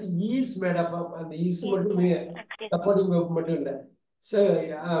earth is made up of, and is மட்டுமே supporting verb மட்டும் இல்ல. So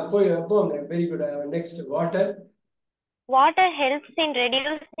போங்க. Very good. Next. Water. Water helps in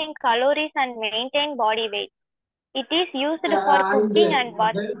reducing calories and maintain body weight. It is used for cooking and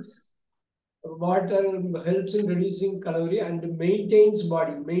bathing. Water helps in reducing calorie and maintains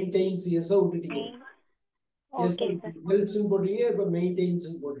body. Maintains yes விட்டுட்டீங்க. Yes helps in போடுறீங்க, இப்ப maintains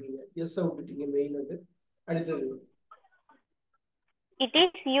போடுறீங்க. Yes விட்டுட்டீங்க main அது. அடுத்தது. It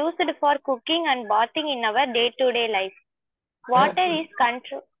is used for cooking and bathing in our day-to-day life. Water is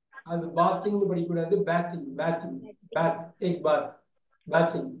control. அது bathing படிக்கூடாது, bathing. Bath, take bath.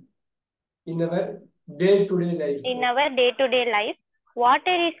 Bathing in our day-to-day life. In our day-to-day life,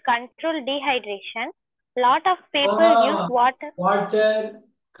 water is control dehydration. Lot of people use water. Water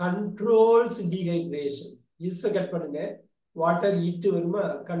controls dehydration. Is cut பண்ணுங்க. Water eat வருமா,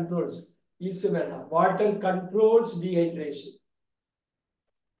 controls. Is வேண்டாம். Water controls dehydration.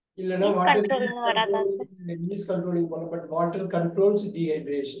 இல்லனா water is controlling போல, but water controls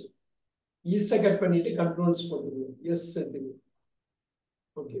dehydration. Is cut பண்ணிட்டு controls போடுங்க. Yes செத்துங்க.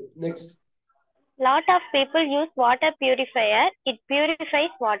 Okay, next. Lot of people use water purifier. It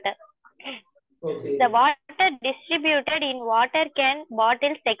purifies water. Okay. The water distributed in water can,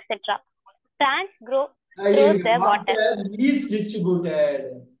 bottles, etc. Plants grow through the water. Is distributed.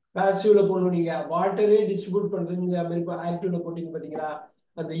 Passively போடணும். நீங்க வாட்டரே distribute பண்றீங்க, America ஆக்டிவ்ல போட்டீங்க பாத்தீங்களா,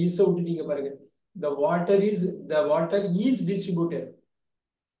 அந்த is விட்டுட்டீங்க பாருங்க. the water is distributed.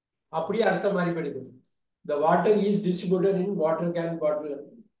 அப்படியே அர்த்தம் மாறி போயிடுது. the water is distributed in water can bottle.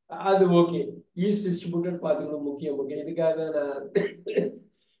 அது ஓகே. is distributed பாத்துக்கணும், முக்கியம். ஓகே, இதுக்காக நான்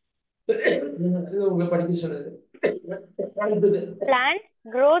உங்களை படிக்க சொன்னது. Plants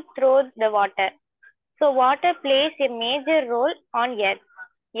grow through the water. So water plays a major role on earth.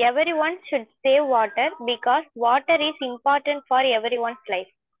 Everyone should save water because water is important for everyone's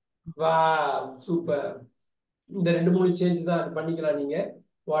life. Wow, super. இந்த 2-3 change தான் அது பண்ணிக்கலாம் நீங்க.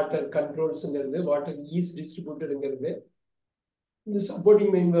 Water கண்ட்ரோல்ஸ்ங்கிறது, water is டிஸ்ட்ரிபியூட்டட்ங்கிறது. இந்த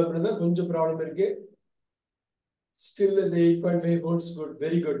சப்போர்ட்டிங் மெயின் வெர்ப்ல தான் கொஞ்சம் problem இருக்கு. Still the 8.5 holds good.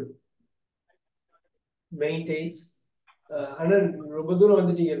 Very good. Maintains. ஆனா ரொம்ப தூரம்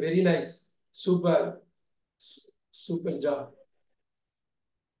வந்துட்டீங்க. Very nice. Super super job.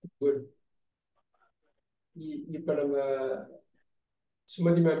 Good. இப்ப நம்ம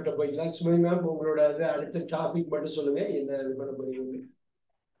சுமதி மேம் கிட்ட போய்க்கலாம். சுமதி மேம், உங்களோட அடுத்த டாபிக் மட்டும் சொல்லுங்க, என்ன இது பண்ண போறீங்க?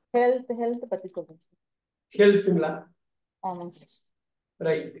 ஹெல்த் பத்தி சொல்றேன் சார். ஹெல்த்துங்களா? ஆமாங்க சார்.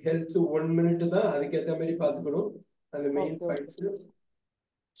 ரைட். ஹெல்த் 1 மினிட் தான், அதுக்கேற்ற மாதிரி பார்த்துக்கணும். அந்த main okay points.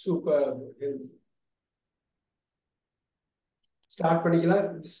 Super. Health start பண்ணிக்கலாம்.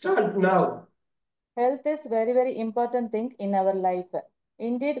 Start now. Health is very important thing in our life.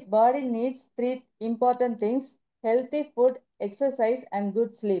 Indeed, body needs three important things: healthy food, exercise, and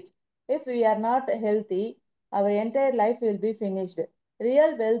good sleep. If we are not healthy, our entire life will be finished.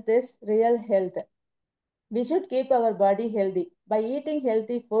 Real wealth is real health. We should keep our body healthy. By eating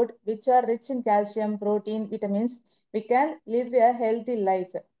healthy food, which are rich in calcium, protein, vitamins, we can live a healthy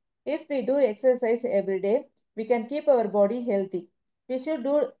life. If we do exercise every day, we can keep our body healthy. We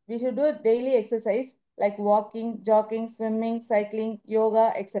should do daily exercise like walking, jogging, swimming, cycling, yoga,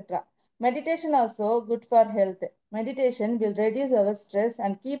 etc. Meditation also good for health. Meditation will reduce our stress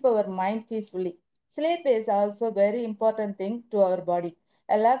and keep our mind peacefully. Sleep is also very important thing to our body.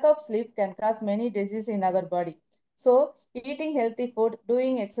 A lack of sleep can cause many diseases in our body. So, eating healthy food,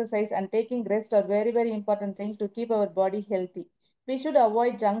 doing exercise, and taking rest are very important things to keep our body healthy. We should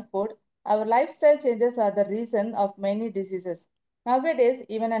avoid junk food. Our lifestyle changes are the reason of many diseases. Nowadays,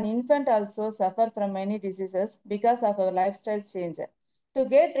 even an infant also suffer from many diseases because of our lifestyle change. To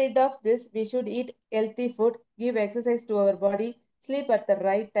get rid of this, we should eat healthy food, give exercise to our body, sleep at the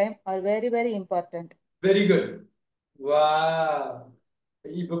right time are very important. Very good. வா,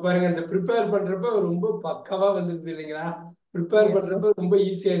 இப்ப பாருங்க, இந்த prepare பண்றப்ப ரொம்ப பக்காவா வந்திருக்கு இல்லைங்களா? Prepare Yes, sir. பண்றப்ப ரொம்ப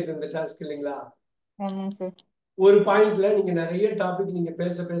ஈஸியா இருக்கு இந்த டாஸ்க் இல்லைங்களா? ஆமாங்க சார். ஒரு பாயிண்ட்ல நீங்க நிறைய டாபிக் நீங்க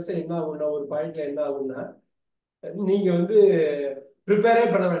பேச பேச என்ன ஆகும்னா, ஒரு பாயிண்ட்ல என்ன ஆகும்னா, நீங்க ப்ரிப்பேரே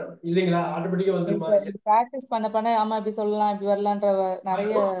பண்ண வேண்டாம் இல்லைங்களா? ஆட்டோமேட்டிக்கா வந்துருமா? பிராக்டிஸ் பண்ண ஆமா இப்படி சொல்லலாம் இப்படி வரலான்ற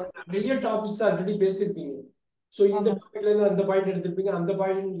நிறைய நிறைய டாபிக்ஸ் ஆல்ரெடி பேசியிருப்பீங்க. ஸோ இந்த ஆமாங்க சார். டாபிக்ல இருந்து அந்த பாயிண்ட் எடுத்திருப்பீங்க, அந்த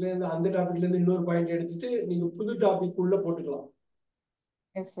பாயிண்ட்ல இருந்து அந்த டாபிக்ல இருந்து இன்னொரு பாயிண்ட் எடுத்துட்டு நீங்க புது டாபிக் உள்ள போட்டுக்கலாம்.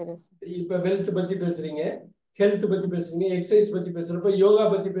 Yes sir, yes sir. இப்ப வெல்த் பத்தி பேசுறீங்க, ஹெல்த் பத்தி பேசுறீங்க, எக்ஸசைஸ் பத்தி பேசுறப்ப, யோகா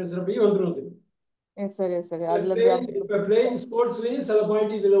பத்தி பேசுறப்பயும் வந்துரும். Yes sir, yes sir. அதுல இருந்து இப்ப பிளேயிங் ஸ்போர்ட்ஸ்லயும் சில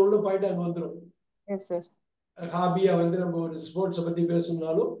பாயிண்ட் இதுல உள்ள பாயிண்ட் அங்க வந்துரும். Yes sir. ஹாபியா நம்ம ஒரு ஸ்போர்ட்ஸ் பத்தி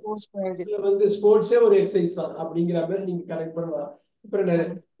பேசணும்னாலும் ஸ்போர்ட்ஸ் ஸ்போர்ட்ஸே ஒரு எக்ஸசைஸ் தான் அப்படிங்கிற மாதிரி நீங்க கனெக்ட் பண்ணலாம்.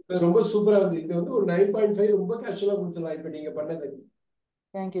 இப்ப ரொம்ப சூப்பரா இது ஒரு 9.5 ரொம்ப கேஷுவலா கொடுத்துடலாம் இப்ப நீங்க பண்ணது.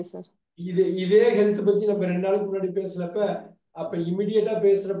 Thank you sir. இதே ஹெல்த் பத்தி நம்ம 2 நாளுக்கு முன்னாடி பேசுறப்ப, அப்ப இமிடியேட்டா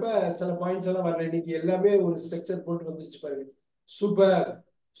பேசுறப்ப சில பாயிண்ட்ஸ் எல்லாம் வரல. இன்னைக்கு எல்லாமே ஒரு ஸ்ட்ரக்சர் போட்டு வந்துருச்சு பாருங்க. Super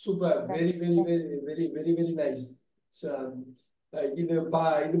super. Very nice.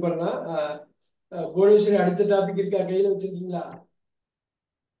 இது பண்ணலாம். புவனேஸ்வரி, அடுத்த டாபிக் இருக்கா? கையில வச்சிருக்கீங்களா?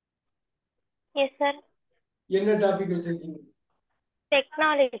 Yes sir. என்ன டாபிக் வச்சிருக்கீங்க?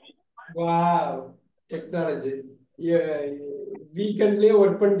 டெக்னாலஜி. Wow, technology. வீக்கெண்ட்லயே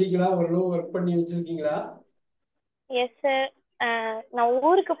ஒர்க் பண்ணிட்டீங்களா? ஓரளவு ஒர்க் பண்ணி வச்சிருக்கீங்களா? Yes sir. நான்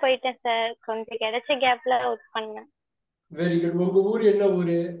ஊருக்கு போயிட்டேன் சார், கொஞ்சம் கிடைச்ச கேப்ல ஒர்க் பண்ணேன். Very good. உங்க ஊர் என்ன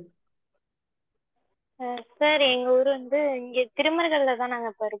ஊரு? சார் எங்க ஊர் இங்க திருமருகல்ல தான்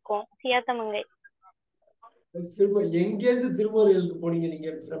நாங்க இப்ப இருக்கோம், சியாத்தமங்கை. எங்க இருந்து திருமருகலுக்கு போனீங்க நீங்க?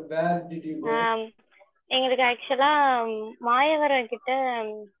 from where did you go? எங்களுக்கு ஆக்சுவலா மாயவரம் கிட்ட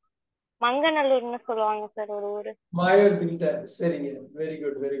மங்கநல்லூர்னு சொல்லுவாங்க சார் ஒரு ஊரு. மாயவரத்துக்கிட்ட. சரிங்க. Very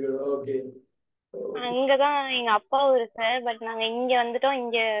good. ஓகே. அங்கதான் எங்க அப்பா ஊரு சார். பட் நாங்க இங்க வந்துட்டோம்.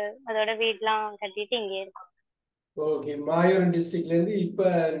 இங்க அதோட வீட்லாம் கட்டிட்டு இங்க இருக்கோம். ஓகே. மாயவரம் டிஸ்ட்ரிக்ட்ல இருந்து இப்ப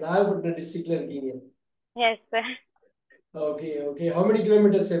நாகப்பட்டினம் டிஸ்ட்ரிக்ட்ல இருக்கீங்க. Yes sir. Okay. how many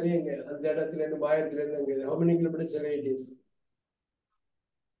kilometers away அந்த இடத்துல இருந்து, மாயவரத்துல இருந்து அங்க how many kilometers away it is?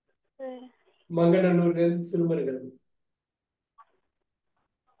 மங்கநல்லூர்ல இருந்து திருமருகல்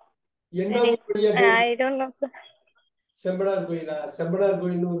என்ன ஊர் வழியா போய்? I don't know sir. Sembanar கோயிலா? செம்பனார்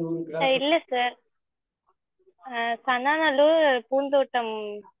கோயில்னு ஒரு ஊர் கிராஸ். இல்ல சார், சன்னாநல்லூர் பூந்தோட்டம்.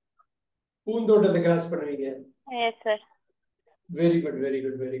 பூந்தோட்டத்தை கிராஸ் பண்ணுவீங்க. Yes sir. Very good.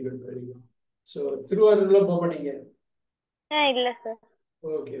 So திருவாரூர்ல போக மாட்டீங்க? இல்ல sir.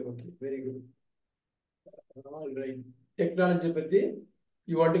 Okay. Very good. All right. Technology பத்தி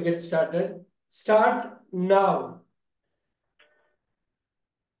you want to get started? Start now.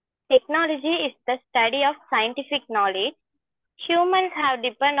 Technology is the study of scientific knowledge. Humans have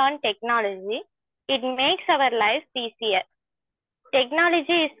depended on technology. It makes our lives easier.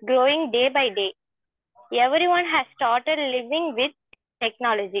 Technology is growing day by day. Everyone has started living with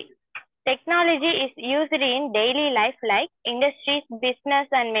technology. Technology is used in daily life like industries, business,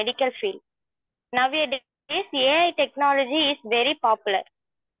 and medical field. Nowadays, AI technology is very popular.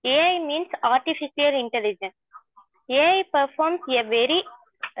 AI means artificial intelligence. AI performs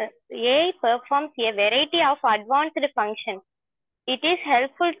a variety of advanced functions. It is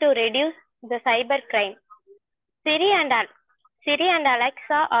helpful to reduce the cybercrime. Siri and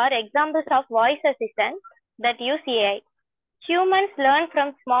Alexa are examples of voice assistants that use AI. Humans learn from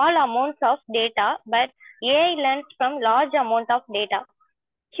small amounts of data, but AI learns from large amount of data.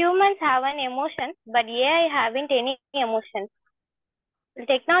 Humans have an emotion, but AI haven't any emotions.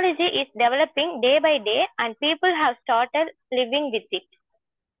 Technology is developing day by day, and people have started living with it.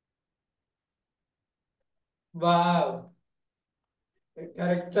 Wow.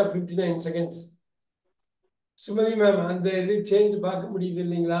 கரெக்டா 59 seconds. Sumathi ma'am அந்த இது change பார்க்க முடியுது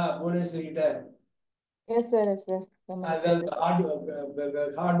இல்லைங்களா புவனேஸ்வரி கிட்ட? Yes, sir. Yes, sir. அதான்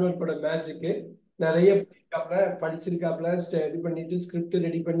heart ஒர்க்கோட magic. நிறைய படிச்சிருக்காப்ல இது பண்ணிட்டு ஸ்கிரிப்ட்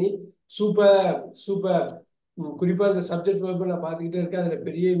ரெடி பண்ணி சூப்பர் சூப்பர். குறிப்பா இந்த சப்ஜெக்ட் வகுப்பு நான் பார்த்துக்கிட்டே இருக்கேன். அதுல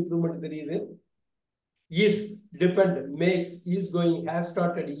பெரிய இம்ப்ரூவ்மெண்ட் தெரியுது. Is depend, makes, is going, has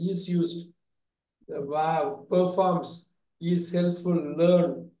started, is used. Wow, performs, is helpful,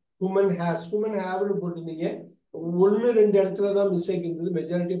 learn, human have போட்டிருந்தீங்க. 1-2 இடத்துல தான் மிஸ்டேக் இருந்தது,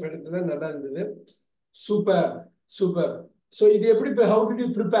 மெஜாரிட்டி ஆஃப் இடத்துல நல்லா இருந்தது. Super super. ஸோ இது எப்படி ஹவு டிட் யூ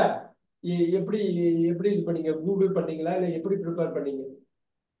ப்ரிப்பேர்? எப்படி இது பண்ணீங்க? கூகுள் பண்ணீங்களா இல்லை எப்படி ப்ரிப்பேர் பண்ணீங்க?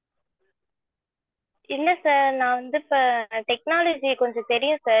 இல்ல சார், நான் வந்து இப்ப டெக்னாலஜி கொஞ்சம்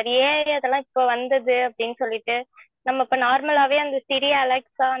தெரியும் சார். ஏஐ அதெல்லாம் இப்ப வந்தது அப்படின்னு சொல்லிட்டு நம்ம இப்ப நார்மலாவே அந்த சிரி,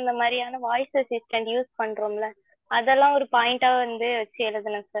 அலெக்சா அந்த மாதிரியான வாய்ஸ் அசிஸ்டன்ட் யூஸ் பண்றோம்ல, அதெல்லாம் ஒரு பாயிண்டா வந்து வச்சு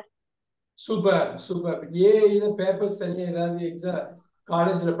எழுதுனேன் சார். Super super. ஏஐல பேப்பர்ஸ் தனியா ஏதாவது எக்ஸாம்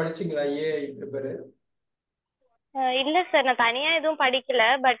காலேஜ்ல படிச்சீங்களா ஏஐ ப்ரிப்பேர்? இல்ல சார், நான் தனியா எதுவும் படிக்கல.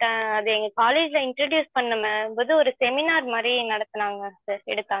 பட் அது எங்க காலேஜ்ல இன்ட்ரடியூஸ் பண்ணும்போது ஒரு செமினார் மாதிரி நடத்துனாங்க சார்,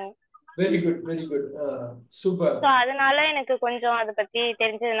 எடுத்தாங்க. Very good very good. Super. So அதனால எனக்கு கொஞ்சம் அதை பத்தி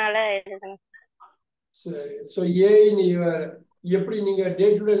தெரிஞ்சதுனால எழுதுனேன். சரி. ஸோ ஏஐ எப்படி நீங்க டே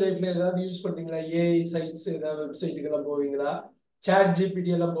டு டே லைஃப்ல ஏதாவது யூஸ் பண்றீங்களா? ஏஐ சைட்ஸ் ஏதாவது வெப்சைட்டுக்கு எல்லாம் போவீங்களா? சாட்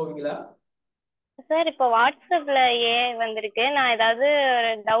ஜிபிடி எல்லாம் போவீங்களா? சார் இப்போ வாட்ஸ்அப்ல ஏஐ வந்திருக்கு. நான் ஏதாவது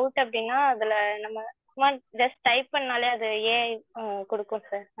ஒரு டவுட் அப்படின்னா அதுல நம்ம சும்மா ஜஸ்ட் டைப் பண்ணாலே அது ஏஐ கொடுக்கும்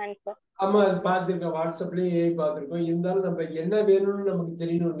சார் ஆன்சர். ஆமா, அது பார்த்துருக்கேன். வாட்ஸ்அப்லயே ஏஐ பார்த்துருக்கோம். இருந்தாலும் நம்ம என்ன வேணும்னு நமக்கு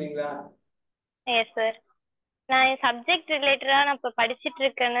தெரியணும் இல்லைங்களா? Yes sir. நான் என் சப்ஜெக்ட் ரிலேட்டடா நான் இப்போ படிச்சுட்டு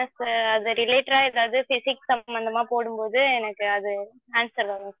இருக்கேன்னு சார், அது ரிலேட்டடா ஏதாவது பிசிக்ஸ் சம்பந்தமா போடும்போது எனக்கு அது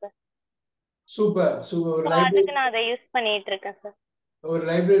ஆன்சர் வரும் சார். Super super. அதுக்கு நான் அதை யூஸ் பண்ணிட்டு இருக்கேன் சார். ஒரு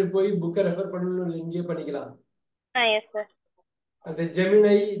லைப்ரரி போய் புக்கை ரெஃபர் பண்ணணும், இங்கேயே பண்ணிக்கலாம். Yes sir. அந்த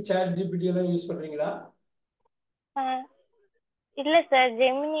ஜெமினை, சாட் ஜிபிடி எல்லாம் யூஸ் பண்றீங்களா? இல்ல சார்,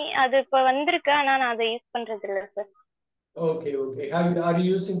 ஜெமினி அது இப்போ வந்திருக்கு, ஆனா நான் அதை யூஸ் பண்றது இல்ல sir. Okay okay. Are you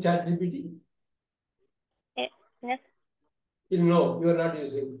using chat GPT? Yes. No, you are not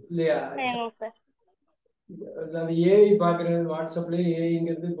using. இல்லையா? No sir. அது ஏஐ பாக்குறது வாட்ஸ்அப்லயே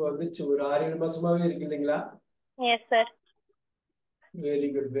ஏஐங்கிறது இப்போ வந்துச்சு, ஒரு 6-7 மாசமாவே இருக்கு இல்லைங்களா? Yes sir. Very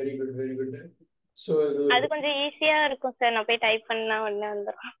good very good very good. So அது கொஞ்சம் ஈஸியா இருக்கும் சார், நான் போய் டைப் பண்ணா உடனே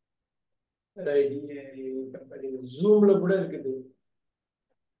வந்துரும். ரைட். ஜூம்ல கூட இருக்குது.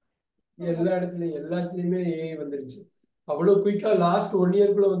 எல்லா இடத்துலயுமே ஏஐ வந்துருச்சு. அவ்வளவு குயிக்கா லாஸ்ட் 1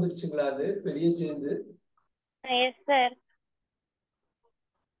 இயர்க்குள்ள வந்துருச்சுங்களா? அது பெரிய சேஞ்ச். Yes sir.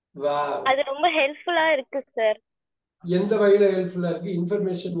 வாவ். அது ரொம்ப ஹெல்ப்ஃபுல்லா இருக்கு சார். எந்த வகையில ஹெல்ப்ஃபுல்லா இருக்கு?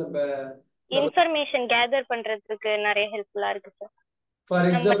 இன்ஃபர்மேஷன் கேதர் பண்றதுக்கு நிறைய ஹெல்ப்ஃபுல்லா இருக்கு சார். ஃபார்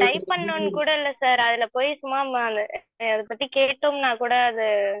நம்ம எக்ஸாம்பிள் டைப் பண்ணணும்னு கூட இல்ல சார், அதுல போய் சும்மா அதை பத்தி கேட்டோம்னா கூட அது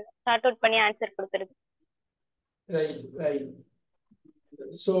சார்ட் அவுட் பண்ணி ஆன்சர் கொடுத்துருது. Right right.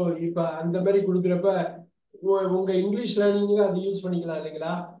 சோ இப்ப அந்த மாதிரி கொடுக்குறப்ப உங்க இங்கிலீஷ் லேர்னிங் அது யூஸ் பண்ணிக்கலாம்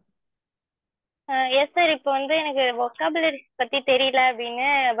இல்லைங்களா? Yes sir. இப்போ வந்து எனக்கு வொக்காபுலரிஸ் பத்தி தெரியல அப்படின்னு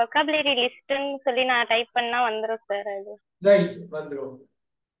வொக்காபுலரி லிஸ்ட்னு சொல்லி நான் டைப் பண்ணா வந்துரும் சார். அது ரைட் வந்துரும்.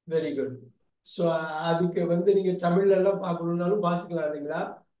 Very good. சோ அதுக்கு வந்து நீங்க தமிழ்ல எல்லாம் பார்க்கணும்னாலும் பார்த்துக்கலாம் இல்லைங்களா?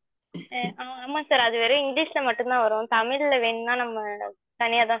 ஆமா சார், அது வெறும் இங்கிலீஷ்ல மட்டும்தான் வரும். தமிழ்ல வேணும்னா நம்ம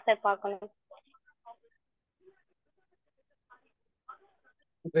தனியா தான் சார் பார்க்கணும்.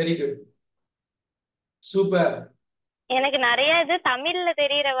 Very good super. எனக்கு நிறைய இது தமிழ்ல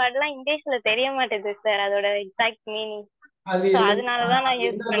தெரியற வேர்ட்லாம் இங்கிலீஷ்ல தெரிய மாட்டேது சார், அதோட எக்ஸாக்ட் மீனிங். அதனாலதான் நான்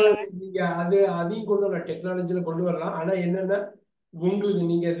யூஸ் பண்ணுவேன். நீங்க அதையும் கொண்டு வரலாம், டெக்னாலஜில கொண்டு வரலாம். ஆனா என்னன்னா உங்களுக்கு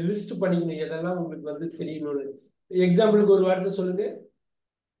நீங்க லிஸ்ட் பண்ணிக்கணும் எதெல்லாம் உங்களுக்கு வந்து தெரியணும்னு. எக்ஸாம்பிளுக்கு ஒரு வார்த்தை சொல்லுங்க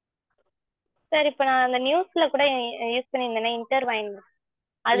சார். இப்போ நான் அந்த நியூஸ்ல கூட யூஸ் பண்ணியிருந்தேன், இன்டர்வைன்.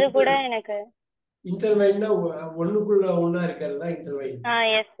 அது கூட எனக்கு இன்டர்வைன்னா ஒண்ணுக்குள்ள ஒண்ணா இருக்கிறது தான் இன்டர்வைன்.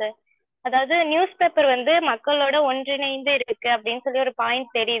 Yes sir. அதாவது நியூஸ் பேப்பர் வந்து மக்களோட ஒன்றிணைந்து இருக்கு அப்படின்னு சொல்லி ஒரு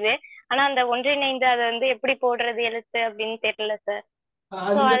பாயிண்ட் தெரியுது. ஆனா அந்த ஒன்றிணைந்து அதை வந்து எப்படி போடுறது எழுத்து அப்படின்னு தெரியல சார். ஸோ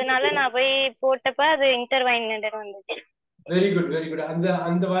அந்த அதனால நான் போய் போட்டப்ப அது இன்டர்வைனட் வந்துச்சு. Very good very good. அந்த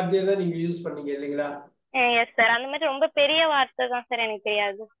அந்த வார்த்தையை தான் நீங்க யூஸ் பண்ணீங்க இல்லைங்களா? Yes sir. அந்த மாதிரி ரொம்ப பெரிய வார்த்தை தான் சார் எனக்கு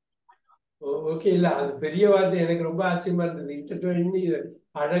தெரியாது. ஓகே. இல்ல அது பெரிய வார்த்தை, எனக்கு ரொம்ப ஆச்சரியமா இருந்தது. இன்டர்வியூ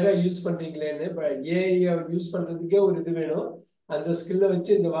அழகா யூஸ் பண்றீங்களேன்னு. ஏஐ யூஸ் பண்றதுக்கே ஒரு இது வேணும். அந்த ஸ்கில்ல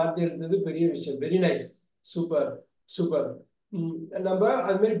வச்சு இந்த வார்த்தை எடுத்தது பெரிய விஷயம். Very nice. Super super. நம்ம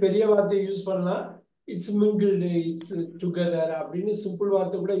அது மாதிரி பெரிய வார்த்தையை யூஸ் பண்ணலாம். இட்ஸ் மிங்கிள்டு, இட்ஸ் டுகெதர் அப்படின்னு சிம்பிள்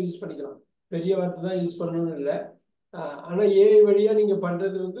வார்த்தை கூட யூஸ் பண்ணிக்கலாம். பெரிய வார்த்தை தான் யூஸ் பண்ணணும்னு இல்லை. ஆனா ஏஐ வழியா நீங்க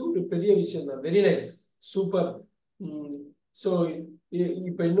பண்றது வந்து ஒரு பெரிய விஷயம் தான். Very nice. சூப்பர். ஸோ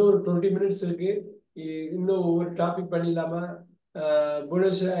இப்போ இன்னும் ஒரு 20 மினிட்ஸ் இருக்கு. இன்னும் ஒரு டாபிக் பண்ணிடலாமா?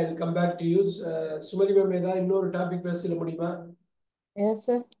 Bhuvanesh, I will come back to you. Sumathi ma'am ஏதாவது இன்னொரு டாபிக் பேச முடியுமா? Yes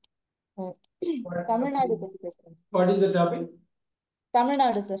sir. தமிழ்நாடு பத்தி பேசுறேன். What is the topic?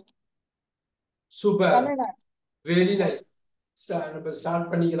 Tamil Nadu sir. Super. Tamil Nadu. Very nice. நம்ம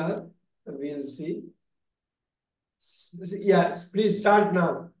ஸ்டார்ட் பண்ணிக்கலாம். we'll see. Yes, please start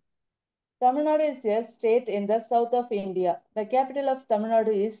now. Tamil Nadu is a state in the south of India. The capital of Tamil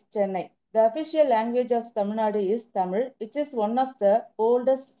Nadu is Chennai. The official language of Tamil Nadu is Tamil, which is one of the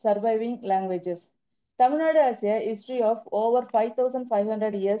oldest surviving languages. Tamil Nadu has a history of over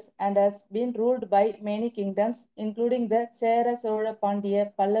 5,500 years and has been ruled by many kingdoms, including the Chera, Sola, Pandya,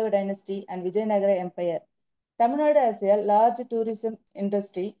 Pallava dynasty and Vijayanagara Empire. Tamil Nadu has a large tourism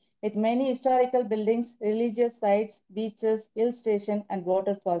industry with many historical buildings, religious sites, beaches, hill stations, and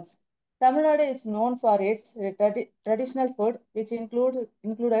waterfalls. Tamil Nadu is known for its traditional food, which includes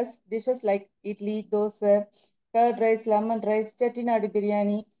dishes like idli, dosa, curd rice, lemon rice, chettinadu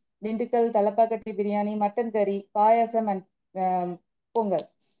biryani, dintikal, talapakatti biryani, mutton curry, payasam, and pongal.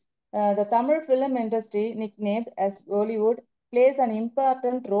 The Tamil film industry, nicknamed as Bollywood, plays an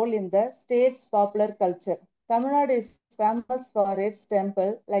important role in the state's popular culture. Tamil Nadu is famous for its temple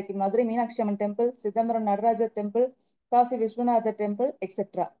like Madurai Meenakshi Amman Temple, Sidambaram Nadaraja Temple, Kasi Vishwanatha Temple,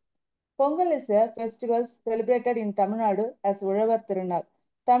 etc. Pongal is a festival celebrated in Tamil Nadu as Ulavar Thirunal.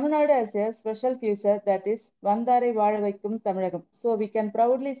 Tamil Nadu has a special feature that is Vandare Vaazhavaikum Tamilagam. So we can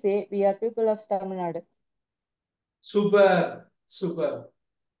proudly say we are people of Tamil Nadu. Super super.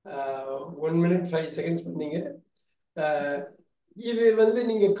 1 minute 5 seconds பண்ணீங்க. இது வந்து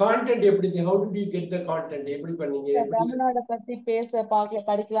நீங்க content எப்படி, how did you get the content, எப்படி பண்ணீங்க? தமிழ்நாடு பத்தி பேச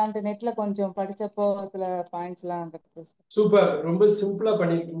படிக்கலான்ட்டு நெட்ல கொஞ்சம் படிச்சப்போ சில பாயிண்ட்ஸ் எல்லாம் சூப்பர். ரொம்ப சிம்பிளா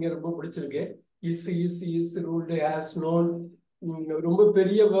பண்ணிருக்கீங்க. ரொம்ப பிடிச்சிருக்கு. Is ruled, has, known. ரொம்ப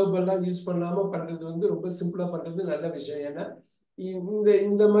பெரிய வேர்ப் எல்லாம் யூஸ் பண்ணாம பண்றது வந்து ரொம்ப சிம்பிளா பண்றது நல்ல விஷயம். ஏன்னா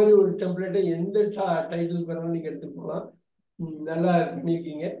இந்த மாதிரி ஒரு டெம்ப்ளேட்டை எந்த டைட்டில் வேணாலும் நீங்க எடுத்துட்டு போகலாம். நல்லா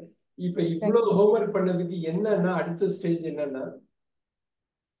பண்ணிருக்கீங்க. இப்ப இவ்வளவு ஹோம்ஒர்க் பண்ணதுக்கு என்னன்னா அடுத்த ஸ்டேஜ் என்னன்னா,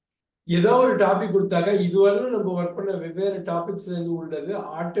 ஏதோ ஒரு டாபிக் கொடுத்தாக்க இதுவரையும் நம்ம ஒர்க் பண்ண வெவ்வேறு டாபிக்ஸ் உள்ளது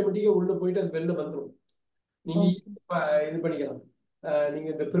ஆட்டோமேட்டிக்கா உள்ள போயிட்டு அது வெளில வந்துடும். நீங்க இது பண்ணிக்கலாம். நீங்க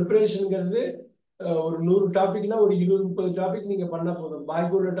இந்த ப்ரிப்பரேஷனுங்கிறது ஒரு 100 டாபிக்னா ஒரு 20-30 டாபிக் நீங்க பண்ணா போதும்.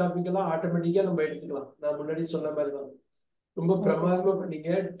 பாக்கி உள்ள டாபிக் எல்லாம் ஆட்டோமேட்டிக்கா நம்ம எடுத்துக்கலாம். நான் முன்னாடி சொன்ன மாதிரி தான். ரொம்ப பிரமாதமா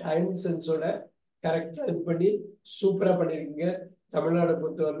பண்ணீங்க. டைம் சென்ஸோட கரெக்டா இது பண்ணி சூப்பரா பண்ணிருக்கீங்க. தமிழ்நாடை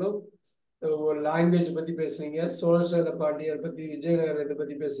பொறுத்தவரையிலும் ஒரு லாங்குவேஜ் பத்தி பேசுறீங்க, சோழ பாண்டியர் பத்தி, விஜயநகரத்தை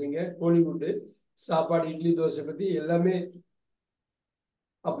பத்தி பேசுறீங்க, கோழிகுண்டு, சாப்பாடு, இட்லி தோசை பத்தி எல்லாமே.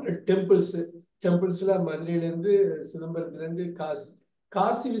 அப்புறம் டெம்பிள்ஸ்ல மதுரையில இருந்து, சிதம்பரத்துல இருந்து,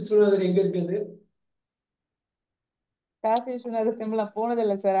 காசி விஸ்வநாதர் எங்க இருக்குது? காசி விஸ்வநாதர் டெம்பிள் போனது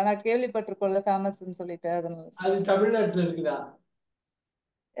இல்லை சார், ஆனா கேள்விப்பட்டிருக்கோம்ல ஃபேமஸ்ன்னு சொல்லிட்டு. அது தமிழ்நாட்டுல இருக்குதா?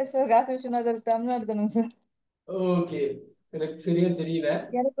 எஸ் சார், காசி விஸ்வநாதர் தமிழ்நாடு தானே சார். ஓகே, எனக்கு சரியா தெரியல.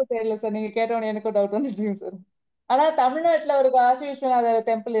 எனக்கும் தெரியல சார், நீங்க கேட்டவொடனே எனக்கும் டவுட் வந்துச்சுங்க சார். ஆனா தமிழ்நாட்டுல ஒரு காசி விஸ்வநாதர்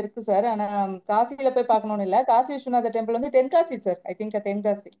டெம்பிள் இருக்கு சார். ஆனா காசியில போய் பார்க்கணும்னு இல்ல. காசி விஸ்வநாதர் டெம்பிள் வந்து Tenkasi sir. I think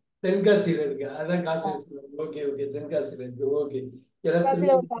Tenkasi. தென்காசியில இருக்கு. அதான் காசி விஸ்வநாதர். ஓகே ஓகே, தென்காசியில இருக்கு. ஓகே.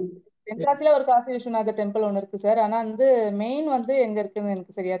 தென்காசியில ஒரு காசி விஸ்வநாதர் டெம்பிள் ஒண்ணு இருக்கு சார். ஆனா வந்து மெயின் வந்து எங்க இருக்குன்னு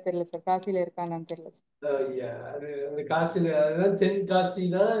எனக்கு சரியா தெரியல சார். காசியில இருக்கான்னு தெரியல சார். அது அந்த காசியில, அதுதான் தென்காசி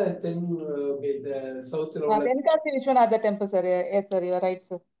தான். சவுத்துல உள்ள Tenkasi Viswanathar temple sir. Yes sir, you are right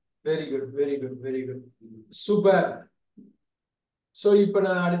sir. Very good very good very good. Super. So இப்போ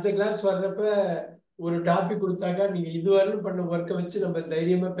நான் அடுத்த கிளாஸ் வர்றப்ப ஒரு டாபிக் கொடுத்தாக்கா நீங்க இதுவரையும் பண்ண ஒர்க்கை வச்சு நம்ம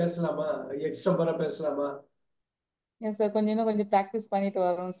தைரியமா பேசலாமா? எக்ஸ்ட்ரா பண்ண பேசலாமா? எஸ் சார், இன்னும் கொஞ்சம் ப்ராக்டிஸ் பண்ணிட்டு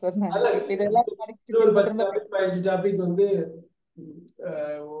வரோம் சார். ஒரு 10 டாபிக் 15 டாபிக் வந்து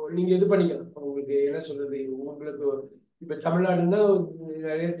நீங்க இது பண்ணிக்கலாம். உங்களுக்கு என்ன சொல்றது, உங்களுக்கு இப்ப தமிழ்நாடுன்னா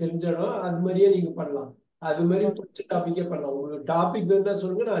நிறைய தெரிஞ்சிடும். அது மாதிரியே நீங்க பண்ணலாம். அது மாதிரி பிடிச்ச டாபிக்கே பண்ணலாம். உங்களுக்கு டாபிக் வேணா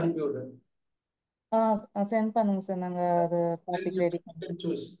சொல்லுங்க, நான் அனுப்பி விடுறேன். சென்ட் பண்ணுங்க சார், நாங்க அது topic ready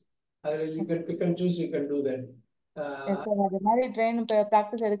choose. You can pick and choose, you can do that. Yes sir அது மாதிரி ட்ரெயின்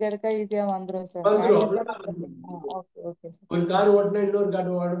ப்ராக்டிஸ் எடுக்க எடுக்க ஈஸியா வந்துரும் சார் வந்துடும், ப்ராக்டிஸ் தான் அவ்வளவுதான் வந்துடும். ஓகே ஓகே சார் ஒரு கார் ஓட்டினா இன்னொரு கார்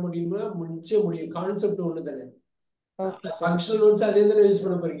ஓட முடியுமா? நிச்சயம் முடியும். கான்செப்ட் ஒண்ணு தானே. ஓகே சார் ஃபங்க்ஷனல் வேர்ட்ஸ் அதே தானே யூஸ்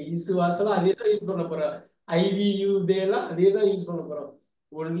பண்ண போறீங்க. இசு வாசலாம் அதே தான் யூஸ் பண்ண போறோம். ஐவி யூ இதெல்லாம் அதே தான் யூஸ் பண்ண போறோம்.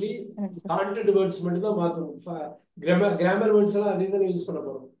 Only yes sir content words மட்டும் தான் மாத்தணும். கிராமர் வேர்ட்ஸ் எல்லாம் அதே தானே யூஸ் பண்ண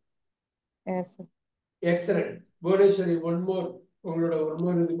போறோம். Yes sir excellent. Bhuvaneswari one more உங்களோட ஒன்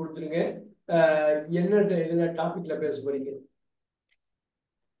மோர் இது கொடுத்துருங்க. என்ன இதுல டாபிக்ல பேச போறீங்க?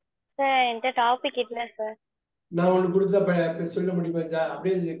 சார் என்கிட்ட டாபிக் இல்லை சார். நான் ஒண்ணு கொடுத்தா சொல்ல முடியுமா?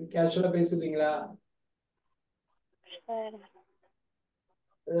 அப்படியே கேஷுவலா பேசுறீங்களா? சார்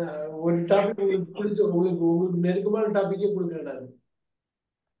ஒரு டாபிக் உங்களுக்கு பிடிச்ச உங்களுக்கு நெருக்கமான டாபிக்கே கொடுக்குறேன் நான்.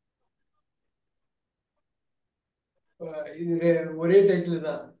 இது ஒரே டைட்டில்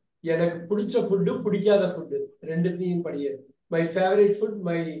தான். எனக்கு பிடிச்ச ஃபுட்டு, பிடிக்காத ஃபுட்டு ரெண்டுத்தையும் படிய. My favourite food,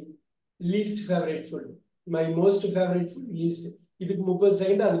 my least favourite food, my most favourite food, least. இதுக்கு 30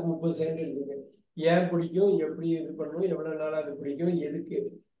 செகண்ட், அதுக்கு 30 செகண்ட் இருக்குங்க. ஏன் பிடிக்கும், எப்படி இது பண்ணணும், எவ்வளவு நாள் அது பிடிக்கும், எதுக்கு,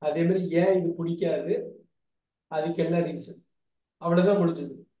 அதே மாதிரி ஏன் இது பிடிக்காது, அதுக்கு என்ன ரீசன், அவ்வளவுதான்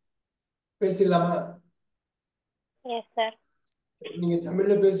முடிச்சது. பேசிடலாமா? Yes sir. நீங்க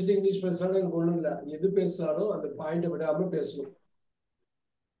தமிழ்ல பேசிட்டு இங்கிலீஷ் பேசினாலும் எனக்கு ஒண்ணும் இல்லை. எது பேசினாலும் அந்த பாயிண்ட விடாம பேசணும்.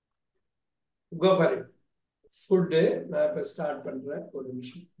 Go for it. ஃபுட்டு நான் இப்ப ஸ்டார்ட் பண்றேன். ஒரு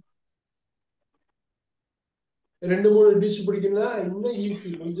நிமிஷம். 2-3 டிஷ் பிடிக்கும்னா இன்னும்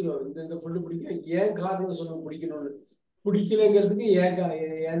ஈஸி, முடிஞ்சிடும். இந்த ஃபுட்டு பிடிக்கும், ஏன் காரணம் சொல்லணும் பிடிக்கணும்னு. பிடிக்கலங்கிறதுக்கு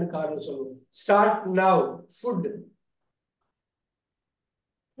ஏன்னு காரணம் சொல்லணும். Start now. Food.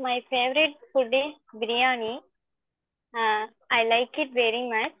 My favorite food is biryani. I like it very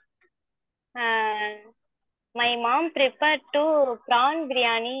much. My mom prepared to prawn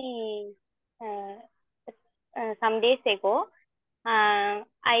biryani some days ago.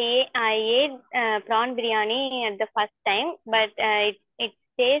 I ate prawn biryani at the first time, but its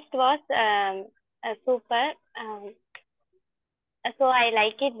taste was super. So I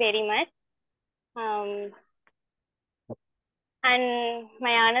like it very much. And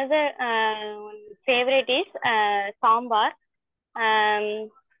my another favorite is sambar.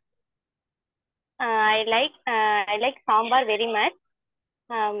 I like sambar very much.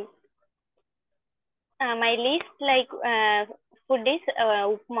 My least food is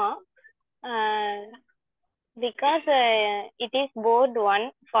upma, because it is bored one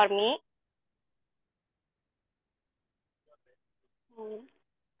for me.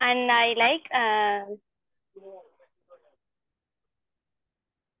 And I like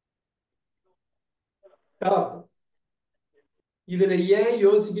இதுல ஏன்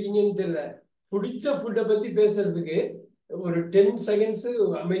யோசிக்கிறீங்கன்னு தெரியல. பிடிச்ச ஃபுட்டை பத்தி பேசுறதுக்கு ஒரு 10 seconds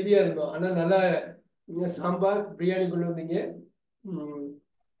அமைதியா இருந்தோம். ஆனா நல்லா சாம்பார் பிரியாணி கொண்டு வந்தீங்க.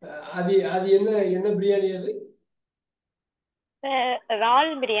 அது அது என்ன பிரியாணி? அது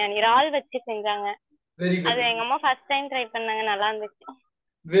ரால் பிரியாணி, ரால் வச்சு செஞ்சாங்க. வெரி அது குட், எங்க அம்மா ஃபர்ஸ்ட் டைம் ட்ரை பண்ணாங்க, நல்லா இருந்துச்சு.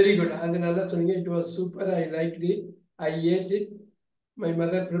 Very good. அது நல்லா சொன்னீங்க. It was super. I like it. I ate it. My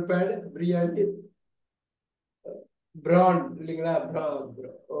mother prepared biryani PRAN இல்லைங்களா?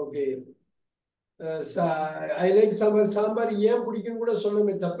 Okay. I like sambar. Sambar ஏன் பிடிக்கும்னு கூட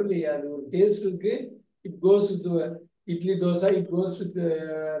சொல்லணுமே, தப்பு இல்லையா? அது ஒரு டேஸ்ட் இருக்கு. It goes with idli dosa, it goes with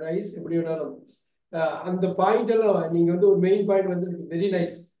rice, எப்படி வேணாலும். அந்த பாயிண்ட் எல்லாம் நீங்க வந்து ஒரு மெயின் பாயிண்ட் வந்து வெரி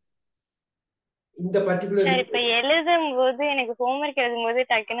நைஸ். இந்த பர்டிகுலர் சார் இப்ப எழுதும் போது எனக்கு ஹோம்ஒர்க் எழுதும் போது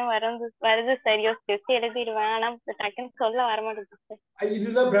டக்குன்னு வருது சார், யோசிச்சு எழுதிடுவேன். ஆனா டக்குன்னு சொல்ல வரமாட்டேங்குது சார்.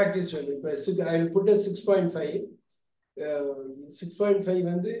 இதுதான் பிராக்டிஸ் வேணும். இப்ப ஐ புட் 6.5. 6.5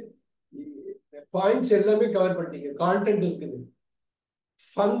 வந்து பாயிண்ட்ஸ் எல்லாமே கவர் பண்ணிட்டீங்க. கான்டென்ட் இருக்குது.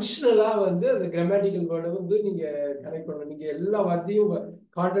 ஃபங்க்ஷனலா வந்து அந்த கிராமட்டிக்கல் வேர்டை வந்து நீங்க கனெக்ட் பண்ணணும். நீங்க எல்லா வார்த்தையும்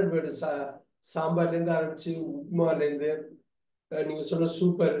கான்டென்ட் வேர்டு, சாம்பார்ல இருந்து ஆரம்பிச்சு உப்மால இருந்து நீங்க சொன்ன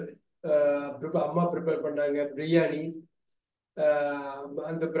சூப்பர், அம்மா ப்ரிப்பேர் பண்ணாங்க பிரியாணி,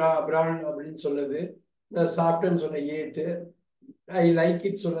 அந்த பிரான் அப்படின்னு சொன்னது, நான் சாப்பிட்டேன்னு சொன்ன ஏட்டு, ஐ லைக்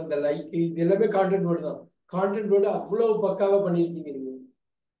இட் சொன்ன அந்த லைக், இது எல்லாமே கான்டென்ட் வேர்டு தான். கான்டென்ட் வேர்டு அவ்வளவு பக்காவா பண்ணியிருக்கீங்க நீங்க.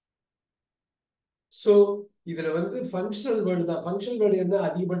 ஸோ இதுல வந்து ஃபங்க்ஷனல் வேர்டு தான். ஃபங்க்ஷனல் வேர்டு என்ன,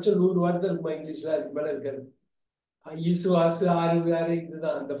 அதிகபட்சம் 100 வார்த்தை இருக்குமா இங்கிலீஷ்ல, அதுக்கு மேல இருக்காது. ஈசு வாசு ஆறு வேற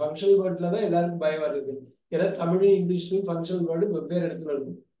இதுதான். அந்த ஃபங்க்ஷனல் வேர்ட்ல தான் எல்லாருக்கும் பயம் வருது. ஏன்னா தமிழும் இங்கிலீஷ்லயும் ஃபங்க்ஷனல் வேர்டு வெவ்வேறு இடத்துல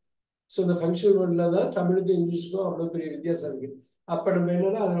இருக்கும். ஸோ இந்த ஃபங்க்ஷனல் வேர்ட்ல தான் தமிழுக்கும் இங்கிலீஷ்க்கும் அவ்வளவு பெரிய வித்தியாசம் இருக்கு. அப்ப நம்ம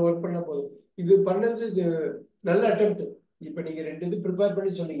என்னன்னா அதில் ஒர்க் பண்ண போதும். இது பண்ணது நல்ல அட்டெம்ப்ட். இப்ப நீங்க 2 இது ப்ரிப்பேர்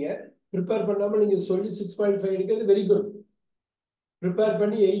பண்ணி சொன்னீங்க. ப்ரிப்பேர் பண்ணாம நீங்க சொல்லி 6.5 எடுக்கிறது வெரி குட். ப்ரிப்பேர்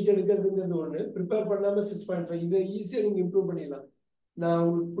பண்ணி 8 எடுக்கிறதுங்கிறது ஒண்ணு, ப்ரிப்பேர் பண்ணாம 6.5, இதை ஈஸியா நீங்க இம்ப்ரூவ் பண்ணிடலாம். நான்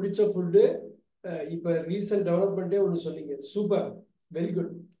உங்களுக்கு பிடிச்ச ஃபுட்டு, இப்ப ரீசன்ட் டெவலப்மெண்ட்டே ஒண்ணு சொன்னீங்க. Super, very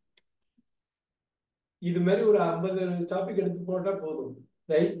good. இது மாதிரி ஒரு 50 டாபிக் எடுத்து போட்டா போதும்,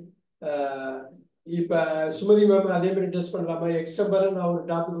 ரைட்? இப்ப சுமதி மேம் அதே மாதிரி டெஸ்ட் பண்ணலாமா? எக்ஸ்ட்ரா நான் ஒரு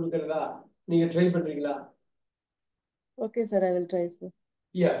டாபிக் கொடுக்கறதா, நீங்க ட்ரை பண்றீங்களா? Okay, sir. I will try, sir.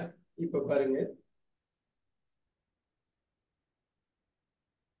 யா, இப்ப பாருங்க.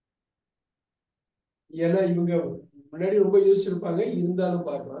 ஏன்னா இவங்க முன்னாடி ரொம்ப யோசிச்சிருப்பாங்க, இருந்தாலும்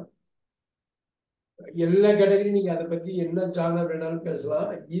பார்க்கலாம். எல்லா கேட்டகரி நீங்க அதை பத்தி என்ன ஜானர் வேணாலும் பேசலாம்,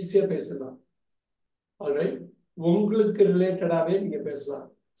 ஈஸியா பேசலாம். ஆல்ரைட், உங்களுக்கு ரிலேட்டடாவே நீங்க பேசலாம்.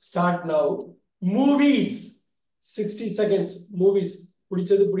 Start now. Movies 60 seconds. Movies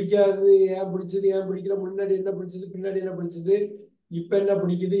பிடிச்சது பிடிக்காது, ஏன் பிடிச்சது ஏன் பிடிக்கல, முன்னாடி என்ன பிடிச்சது பின்னாடி என்ன பிடிச்சது, இப்ப என்ன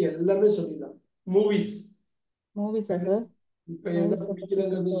பிடிக்குது, எல்லாமே சொல்லிடலாம். மூவிஸ். Movies, sir. இப்ப என்ன Movies,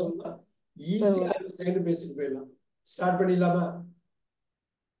 பிடிக்கலங்கிறது sir. சொன்னா ஈஸியா 60 செகண்ட் பேசிட்டு போயிடலாம். ஸ்டார்ட் பண்ணிடலாமா?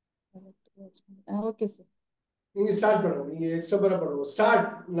 Okay, sir. நீங்க ஸ்டார்ட் பண்ணுங்க, நீங்க எக்ஸ்ட்ரா பண்ணுங்க. Start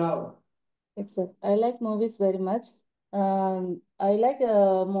now. Yes, sir. I like movies very much. I like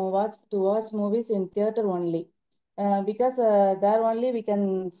to watch movies in theater only, because there only we can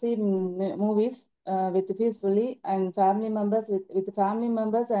see movies with peacefully and family members with family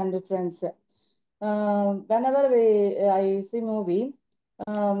members and friends. Whenever I see movie,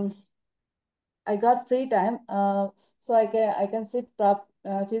 um, I got free time, so I can sit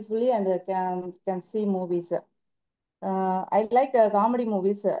peacefully and can see movies. I like comedy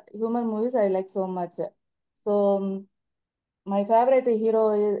movies, humor movies. I like so much. So my favorite hero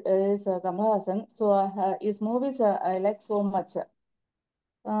is Kamal Hassan. So his movies I like so much.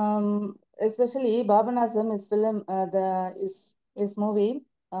 Especially Babanasam, his film, his movie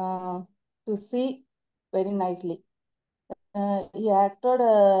to see very nicely. He acted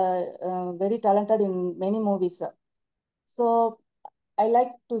very talented in many movies. So I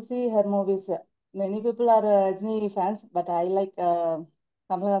like to see her movies. Many people are Rajini fans, but I like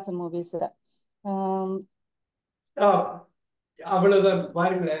Kamal Hassan movies. Um, stop. அவ்வளவுதான்.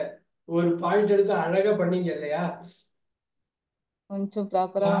 பாருங்களேன், ஒரு point எடுத்து அழகா பண்ணீங்க இல்லையா? கொஞ்சம்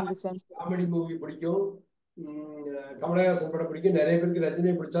ப்ராப்பரா வந்துச்சு. காமெடி மூவி பிடிக்கும், கமலஹாசன் படம் பிடிக்கும். நிறைய பேருக்கு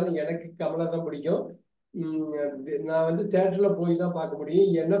ரஜினி பிடிச்சாலும் எனக்கு கமலா தான் பிடிக்கும். நான் வந்து தியேட்டர்ல போய் தான் பார்க்க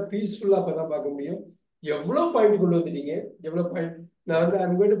முடியும், ஏன்னா பீஸ்ஃபுல்லா அப்பதான் பார்க்க முடியும். எவ்வளவு பாயிண்ட் கொண்டு வந்துட்டீங்க, எவ்வளவு பாயிண்ட். நான் வந்து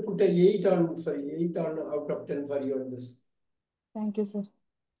I'm going to put a 8 on for 8 on out of 10 for you on this. Thank you, sir.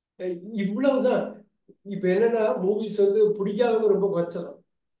 இவ்வளவுதான். இப்ப என்னன்னா மூவிஸ் வந்து பிடிக்காதவங்க ரொம்ப குறைச்சலாம்.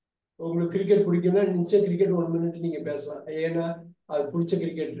 உங்களுக்கு கிரிக்கெட் பிடிக்கும்னா நிச்சயம் கிரிக்கெட் 1 மினிட் நீங்க பேசலாம். ஏன்னா அது பிடிச்ச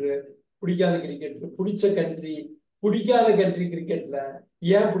கிரிக்கெட்டரு, பிடிக்காத கிரிக்கெட்டர், பிடிச்ச கண்ட்ரி, பிடிக்காத கண்ட்ரி கிரிக்கெட்ல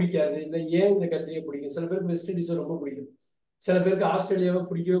ஏன் பிடிக்காது, இல்ல ஏன் இந்த கண்ட்ரியை பிடிக்கும். சில பேருக்கு வெஸ்ட் இண்டீஸ் ரொம்ப பிடிக்கும், சில பேருக்கு ஆஸ்திரேலியாவை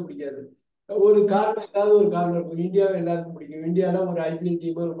பிடிக்கவே பிடிக்காது. ஒரு காரணம், ஏதாவது ஒரு காரணம் இருக்கும். இந்தியாவை எல்லாருக்கும் பிடிக்கும், இந்தியால ஒரு ஐபிஎல்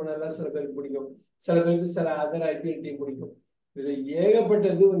டீம் ரொம்ப நல்லா சில பேருக்கு பிடிக்கும், சில பேருக்கு சில அதர் ஐபிஎல் டீம் பிடிக்கும். இது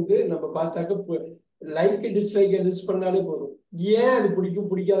ஏகப்பட்டது வந்து நம்ம பார்த்தாக்க லைக் டிஸ்லைக் லிஸ்ட் பண்ணாலே போதும். ஏன் அது பிடிக்கும்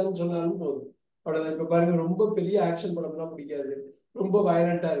பிடிக்காதுன்னு சொன்னாலும் போதும். அவ்வளவுதான். இப்ப பாருங்க, ரொம்ப பெரிய ஆக்ஷன் படம்லாம் பிடிக்காது, ரொம்ப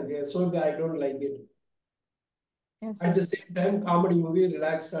வயலண்டா இருக்கு, so I don't like it. Yes, at the sir. Same time comedy movie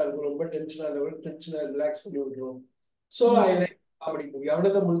ரிலாக்ஸ்டா இருக்கும், ரொம்ப டென்ஷனா இருக்கும், டென்ஷனை ரிலாக்ஸ் பண்ணி விட்டுரும். ஸோ Yes, ஐ sir. Like comedy movie.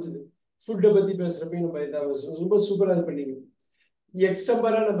 அவ்வளவுதான், முடிஞ்சது. ஃபுட்டை பத்தி பேசுறப்ப நம்ம இதாக ரொம்ப சூப்பரா இது பண்ணீங்க.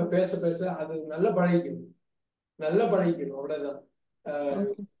 எக்ஸ்டம்பரா நம்ம பேச பேச அது நல்லா பழகிக்கணும், நல்லா பழகிக்கணும். அவ்வளவுதான்.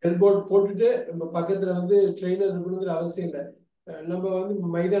 Okay. எல்போர்ட் போட்டுட்டு நம்ம பக்கத்துல வந்து ட்ரெயினர் இருக்கணுங்கிற அவசியம் இல்லை. நம்ம வந்து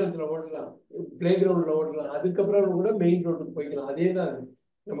மைதானத்துல ஓட்டலாம், பிளே கிரவுண்ட்ல ஓட்டலாம், அதுக்கப்புறம் கூட மெயின் ரோட்டுக்கு போய்க்கலாம். அதே தான்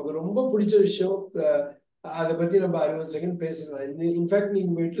நமக்கு ரொம்ப பிடிச்ச விஷயம். அதை பத்தி நம்ம 60 செகண்ட் பேசலாம். இன்ஃபேக்ட்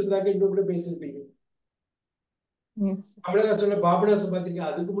நீங்க விட்டு இருந்தாக்க இன்னும் கூட பேசியிருப்பீங்க. Yes, sir. கமலஹாசனோட பாபநாசம் பாத்தீங்க,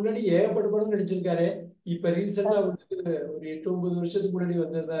 அதுக்கு முன்னாடி ஏகப்பட்ட படம் நடிச்சிருக்காரு. இப்ப ரீசெண்டா வந்து ஒரு 8-9 வருஷத்துக்கு முன்னாடி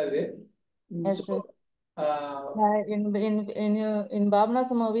வந்ததுதான் இது. Yes, So, sir. uh, In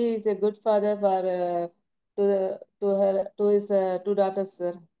Bhavna's movie, is a good father for to his two daughters,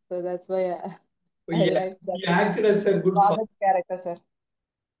 sir. So that's why I yeah, like that he acted as a good father. father's character, sir.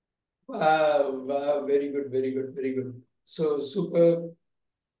 Wow, very good, very good, very good. So super.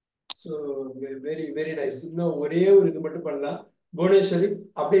 So very very nice. இன்னும் ஒரே ஒரு இது மட்டும் பண்ணலாம். புவனேஸ்வரி,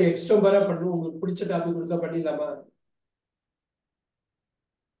 அப்படியே extra பண்ணும். உங்களுக்கு பிடிச்ச டாபிக் கொடுத்தா பண்ணிடலாமா?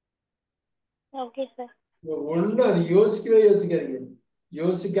 Okay, sir. ஒன்னும் அது யோசிக்காதீங்க.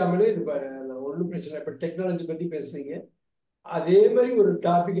 யோசிக்காமலே இது ஒன்றும் பிரச்சனை. இப்ப டெக்னாலஜி பத்தி பேசுறீங்க, அதே மாதிரி ஒரு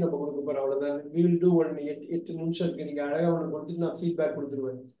டாபிக் நம்ம கொடுக்க போறோம். அவ்வளவுதான். we will do 8 நிமிஷம் இருக்கு. நீங்க அழகா ஒண்ணு கொடுத்துட்டு நான் ஃபீட்பேக்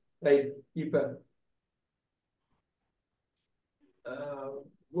கொடுத்துருவேன். ரைட். இப்ப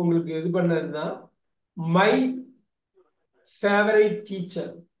உங்களுக்கு இது பண்ணதுதான் my favourite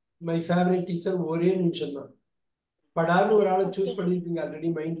teacher. My favourite teacher ஒரே நிமிஷம் தான். படார்னு ஒரு ஆளை சூஸ் பண்ணிருப்பீங்க, ஆல்ரெடி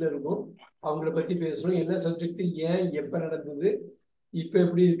மைண்ட்ல இருக்கும். அவங்கள பத்தி பேசணும், என்ன சப்ஜெக்ட், ஏன், எப்ப நடந்தது, இப்ப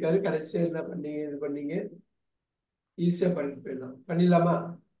எப்படி இருக்காரு, கடைசியா என்ன பண்ணீங்க, இது பண்ணீங்க, ஈஸியா பண்ணிட்டு போயிடலாம். பண்ணிடலாமா?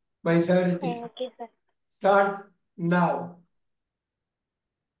 My favourite teacher. Okay, sir. Start now.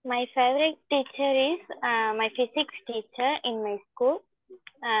 My favorite teacher is my physics teacher in my school.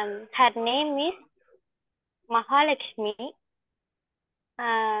 Her name is Mahalakshmi.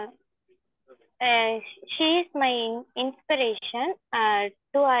 Uh, she is my inspiration uh,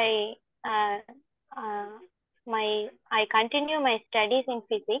 I continue my studies in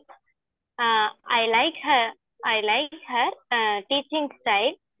physics. I like her teaching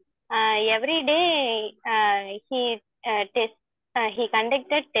style. Every day he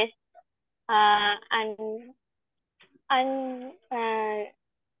conducted tests and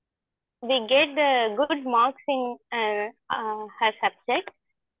we get the good marks in her subject.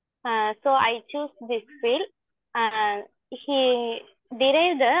 So I choose this field. He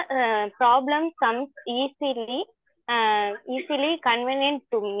derived the problem sums easily convenient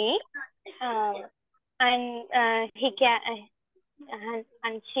to me, and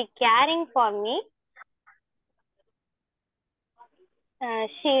she caring for me.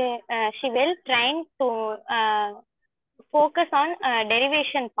 She well trained to focus on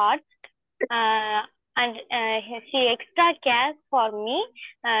derivation parts, and she extra cares for me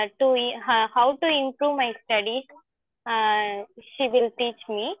to how to improve my studies. She will teach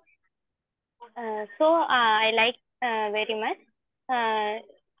me. So I like very much.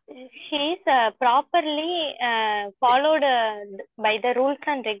 She is properly followed by the rules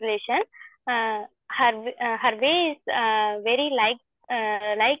and regulations. Her way is very like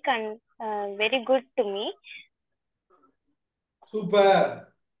and very good to me. Super.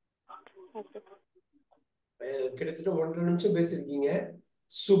 Okay. கிட்டத்தட்ட 1.5 நிமிஷம் பேசிருக்கீங்க.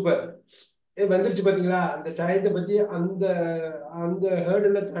 Super. வந்துருச்சு பாத்தீங்களா, அந்த டயத்தை பத்தி அந்த அந்த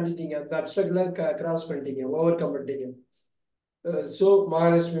ஹேர்டெல்லாம் தாண்டிட்டீங்க, அந்த அப்டக்கெல்லாம் கிராஸ் பண்ணிட்டீங்க, ஓவர் கம் பண்ணிட்டீங்க. ஸோ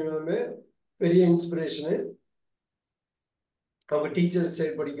மகாலட்சுமி மேம் பெரிய இன்ஸ்பிரேஷனு. அவங்க டீச்சர்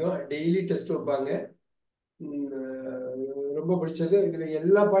சைட் படிக்கும், டெய்லி டெஸ்ட் வைப்பாங்க. ரொம்ப பிடிச்சது இதுல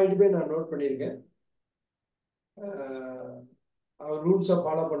எல்லா பாயிண்ட்டுமே நான் நோட் பண்ணியிருக்கேன். அவர் ரூல்ஸை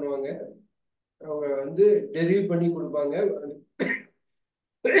ஃபாலோ பண்ணுவாங்க, அவங்க வந்து டெரிவ் பண்ணி கொடுப்பாங்க.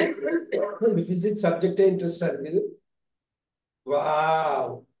 பிசிக்ஸ் சப்ஜெக்டே இன்ட்ரெஸ்டா இருக்குது.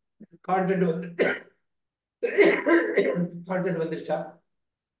 வாவ், கான்டென்ட் வந்துருச்சா?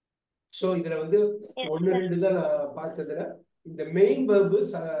 ஸோ இதுல வந்து ஒன்னு ரெண்டு தான் நான் பார்த்ததுல இந்த main verb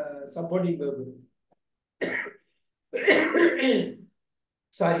supporting verb,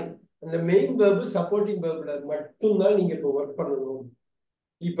 sorry, அந்த மெயின் வெர்பு சப்போர்ட்டிங் வெர்புல மட்டும்தான் நீங்க இப்போ ஒர்க் பண்ணணும்.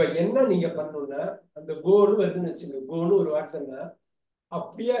 இப்ப என்ன நீங்க பண்ணணும்னா, அந்த கோன்னு வருதுன்னு வச்சுங்க, கோன்னு ஒரு வார்த்தைன்னா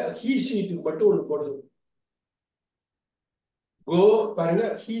அப்படியே ஹீ ஷீட்டுக்கு மட்டும் ஒண்ணு போடணும். கோ பாருங்க,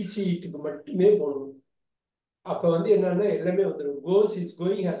 ஹீ ஷீட்டுக்கு மட்டுமே போடணும். அப்ப வந்து என்னன்னா எல்லாமே வந்துடும். கோஸ் is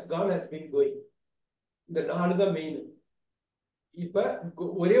going, has gone, has been going. இந்த 4 தான் மெயின். இப்ப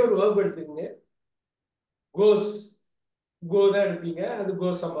ஒரே ஒரு வேர்ப் எடுத்துக்கங்க, கோஸ், கோ தான் எடுப்பீங்க, அது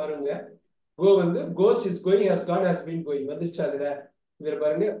கோஸா மாறுங்க. கோ வந்து கோஸ் is going, has gone, has been going வந்துருச்சு. அதுல இதுல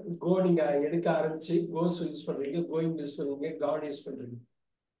பாருங்க, கோ நீங்க எடுக்க ஆரம்பிச்சு கோஸ் யூஸ் பண்றீங்க, கோயிங் யூஸ் பண்றீங்க, கான் யூஸ் பண்றீங்க,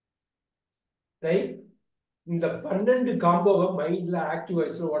 ரைட்? இந்த 12 காம்போவை மைண்ட்ல ஆக்டிவ்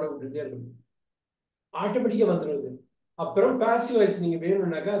வாய்ஸ்ல ஓட விட்டுட்டே இருக்கணும், ஆட்டோமேட்டிக்கா வந்துடுது. அப்புறம் பாசிவ் வாய்ஸ் நீங்க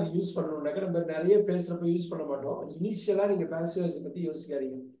வேணும்னாக்கா அது யூஸ் பண்ணணும்னாக்கா, நம்ம நிறைய பேசுறப்ப யூஸ் பண்ண மாட்டோம். இனிஷியலா நீங்க பாசிவ் வாய்ஸ் பத்தி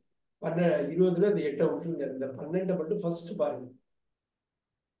யோசிக்காதீங்க. 20ல இந்த 8 விட்டுருங்க, இந்த 12 மட்டும் ஃபர்ஸ்ட் பாருங்க.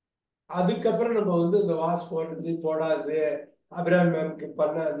 அதுக்கப்புறம் நம்ம வந்து இந்த வாஸ் போடுறது போடாது, அபிராம் மேம்க்கு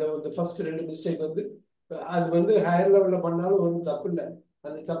பண்ண அந்த ஃபர்ஸ்ட் 2 மிஸ்டேக் வந்து அது வந்து ஹையர் லெவல்ல பண்ணாலும் ஒன்றும் தப்பு இல்லை,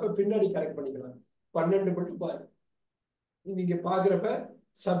 அந்த தப்பை பின்னாடி கரெக்ட் பண்ணிக்கலாம். 12 மட்டும் பாருங்க. நீங்க பாக்குறப்ப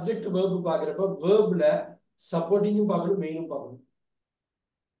சப்ஜெக்ட் வேர்பு பாக்குறப்ப வேர்ப்ல சப்போர்ட்டிங்கும் பார்க்கணும், மெயினும் பார்க்கணும்.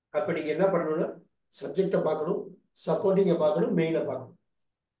 அப்ப நீங்க என்ன பண்ணணும்னா சப்ஜெக்டை பார்க்கணும், சப்போர்ட்டிங்கை பார்க்கணும், மெயினை பார்க்கணும்.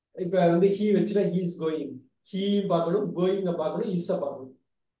 இப்ப வந்து ஹீ வச்சுன்னா ஹீ இஸ் கோயிங், ஹீ பார்க்கணும், கோயிங்கை பார்க்கணும், இஸ்ஸை பார்க்கணும்.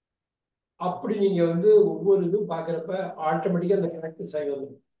 அப்படி நீங்க வந்து ஒவ்வொரு இதுவும் பாக்குறப்ப ஆட்டோமேட்டிக்கா அந்த ப்ராக்டிஸ் ஆகி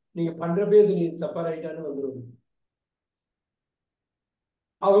வந்துடும். நீங்க பண்றப்பே அது நீ தப்பா ரைட்டானு வந்துடும்.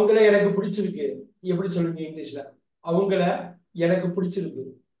 அவங்கள எனக்கு பிடிச்சிருக்கு எப்படி சொல்லுங்க இங்கிலீஷ்ல? அவங்கள எனக்கு பிடிச்சிருக்கு,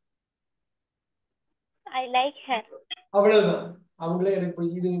 I like her. அவ்வளவுதான். அவங்கள எனக்கு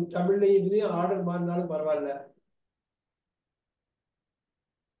இது தமிழ்ல இதுலயும் ஆர்டர் மாறினாலும் பரவாயில்ல.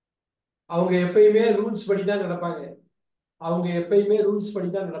 அவங்க எப்பயுமே ரூல்ஸ் படி தான் நடப்பாங்க, அவங்க எப்பயுமே ரூல்ஸ் படி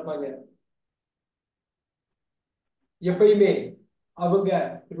தான் நடப்பாங்க. எப்பயுமே அவங்க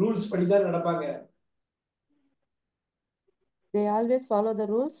ரூல்ஸ் படி தான் நடப்பாங்க. They always follow the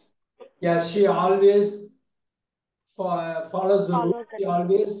rules. Yeah, she always follows the rule. She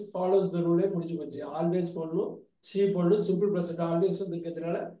always follows the rule. முடிஞ்சு போச்சு. ஆல்வேஸ் போடணும், ஷீ போடணும். சிம்பிள் ப்ரெசன்ட் ஆல்வேஸ் வந்து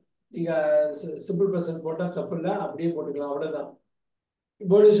இருக்கிறதுனால நீங்க சிம்பிள் ப்ரெசன்ட் போட்டா தப்பு இல்லை, அப்படியே போட்டுக்கலாம், அவ்வளவுதான்.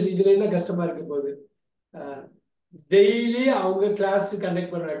 புவனேஸ்வரி இதுல என்ன கஷ்டமா இருக்க போகுது? டெய்லி அவங்க கிளாஸ்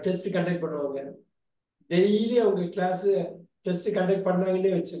கண்டக்ட் பண்ணுவாங்க, டெஸ்ட் கண்டக்ட் பண்ணுவாங்க. டெய்லி அவங்க கிளாஸ் டெஸ்ட் கண்டக்ட்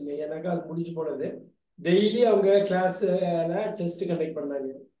பண்ணாங்கன்னே வச்சுங்க, எனக்கு அது முடிஞ்சு போனது. டெய்லி அவங்க கிளாஸ்ல டெஸ்ட் கண்டக்ட்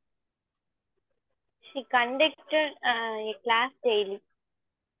பண்ணாங்க. She conducted a class daily.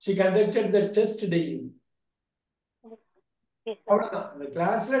 She conducted the test daily. Yes, sir. அவ்வளவுதான், அந்த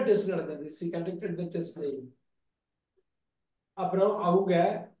கிளாஸ்ல டெஸ்ட் நடந்தது. She conducted the test daily. அப்புறம் அவங்க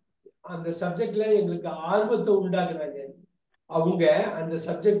அந்த சப்ஜெக்ட்ல எங்களுக்கு ஆர்வத்தை உண்டாக்குனாங்க. அவங்க அந்த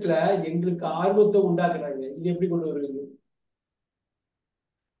சப்ஜெக்ட்ல எங்களுக்கு ஆர்வத்தை உண்டாக்குனாங்க. இது எப்படி கொண்டு வருவீங்க?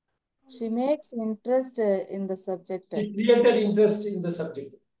 She makes interest in the subject. She created interest in the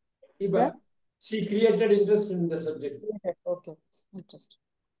subject. Sir? She created interest in the subject. Okay, interest.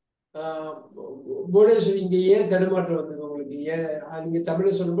 Bhuvaneswari இங்க ஏன் தடுமாற்றம் வந்தது உங்களுக்கு? ஏன் நீங்க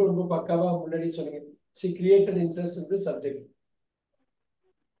தமிழ்ல சொல்லும்போது ரொம்ப பக்காவா முன்னாடி சொன்னீங்க. She created interest in the subject.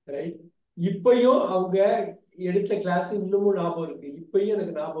 Right? இப்பயும் அவங்க எடுத்த கிளாஸ் இன்னமும் ஞாபகம் இருக்கு. இப்பயும்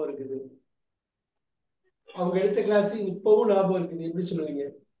எனக்கு ஞாபகம் இருக்குது. அவங்க எடுத்த கிளாஸ் இப்பவும் ஞாபகம் இருக்குது. எப்படி சொல்லுவீங்க?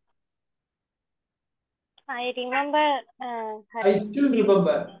 I remember her. I still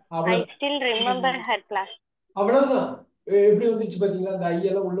remember. I still remember her class. அவ்வளவுதான். எப்படி வந்துச்சு பாத்தீங்களா? அந்த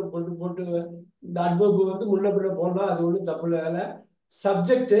ஐயெல்லாம் உள்ள போட்டு போட்டு இந்த அட்வர்ப் வந்து முன்ன பின்ன போனா அது ஒன்றும் தப்பு இல்லை.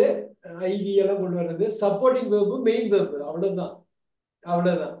 சப்ஜெக்ட் ஐடி எல்லாம் கொண்டு வர்றது, சப்போர்ட்டிங் வெர்பு, மெயின் வெர்பு, அவ்வளவுதான்.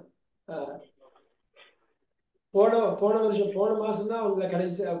 அவ்வளவுதான். போன வருஷம் போன மாசம் தான் அவங்கள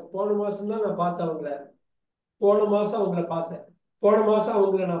போன மாசம் தான் நான் பார்த்தேன் அவங்கள. போன மாசம் அவங்கள பார்த்தேன். போன மாசம்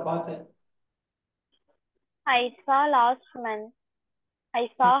அவங்கள நான் பார்த்தேன். I saw last month. I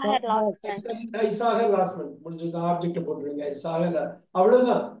saw her last month. I saw her last month. முடிஞ்சது ஆப்ஜெக்ட் போட்டுருங்க. I saw her.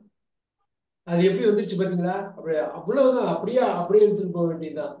 அவ்வளவுதான். அது எப்படி வந்துருச்சு பாத்தீங்களா? அவ்வளவுதான். அப்படியே எடுத்துட்டு போக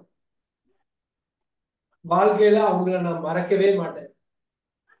வேண்டியதுதான். வாழ்க்கையில அவங்கள நான் மறக்கவே மாட்டேன்.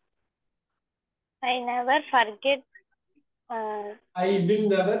 I never forget. I will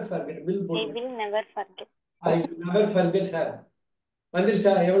never forget. I will never forget. I will never forget her.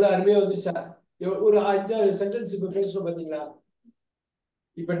 வந்துருச்சா? எவ்வளவு அருமையா வந்துருச்சா? ஒரு 5-6 சென்டென்ஸ் இப்ப பேசுறோம் பாத்தீங்களா?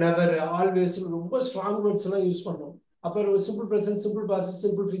 இப்ப நெவர், ஆல்வேஸ் ரொம்ப ஸ்ட்ராங் வேர்ட்ஸ் எல்லாம் யூஸ் பண்ணோம். அப்புறம் simple present, simple past,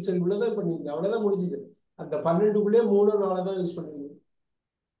 simple future இவ்வளவுதான் பண்ணுவீங்க. அவ்வளவுதான் முடிஞ்சது. அந்த 12க்குள்ளே 3-4 தான் யூஸ் பண்ணுவீங்க.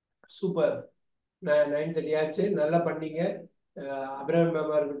 சூப்பர். 9:30 ஆச்சு. நல்லா பண்ணீங்க. அபிராமி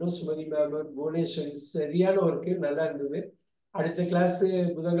மேமா இருக்கட்டும், சுமதி மேம், புவனேஸ்வரி, சரியான ஒர்க்கு, நல்லா இருந்தது. அடுத்த கிளாஸ்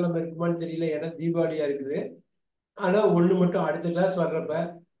புதன்கிழமை இருக்குமான்னு தெரியல, ஏன்னா தீபாவளியா இருக்குது. ஆனா ஒண்ணு மட்டும், அடுத்த கிளாஸ் வர்றப்ப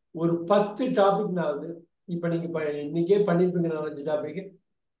ஒரு 10 டாபிக் நான் வந்து இப்ப நீங்க இன்னைக்கே பண்ணிருப்பீங்க 4-5 டாபிக்.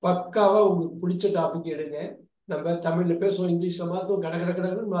 பக்காவா உங்களுக்கு பிடிச்ச டாபிக் எடுங்க. நம்ம தமிழ்ல பேசுவோம், இங்கிலீஷ்ல மாத்துவோம்,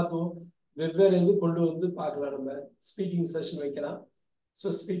 கடற்கடன்னு மாத்துவோம். வெவ்வேறு இது கொண்டு வந்து பார்க்கலாம். நம்ம ஸ்பீக்கிங் செஷன் வைக்கலாம். ஸோ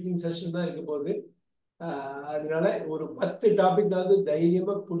ஸ்பீக்கிங் செஷன் தான் இருக்க போகுது. அதனால ஒரு 10 டாபிக்னாவது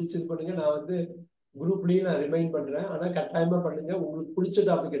தைரியமா பிடிச்சது பண்ணுங்க. நான் வந்து குரூப்லயும் நான் ரிமைண்ட் பண்றேன். ஆனா கட்டாயமா பண்ணுங்க. உங்களுக்கு பிடிச்ச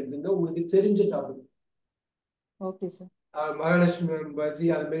டாபிக் எடுத்துங்க, உங்களுக்கு தெரிஞ்ச டாபிக். Okay sir. மகாலட்சுமி பத்தி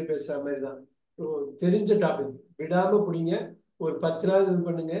அது மாதிரி பேசுற மாதிரி தான். தெரிஞ்ச டாபிக் விடாம பிடிங்க. ஒரு 10 நாள் இது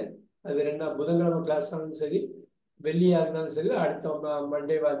பண்ணுங்க. அது 2 புதன்கிழமை கிளாஸ் ஆனாலும் சரி, வெள்ளியா இருந்தாலும் சரி, அடுத்த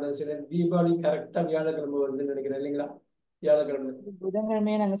மண்டேவா இருந்தாலும் சரி. தீபாவளி கரெக்டா வியாழக்கிழமை வருதுன்னு நினைக்கிறேன், இல்லைங்களா? வியாழக்கிழமை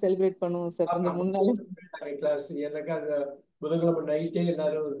புதன்கிழமையே நாங்க செலிப்ரேட் பண்ணுவோம் சார். கொஞ்சம் முன்னாடி கிளாஸ். எனக்கு அந்த புதன்கிழமை நைட்டே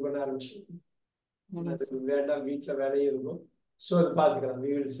எல்லாரும் இது பண்ண ஆரம்பிச்சோம். வேண்டாம், வீட்டுல வேலையும் இருக்கும். ஸோ அது பாத்துக்கலாம்.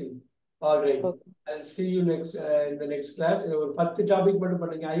 we will see. All right. I'll see you next in the next class. ஒரு 10 டாபிக் மட்டும்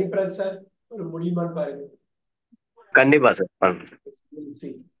பண்ணுங்க. ஐயப்பராஜ் சார் ஒரு முடியுமான்னு பாருங்க. கண்டிப்பா sir.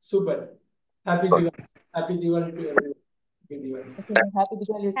 Super. Happy Deepavali. Happy Deepavali to everyone. Happy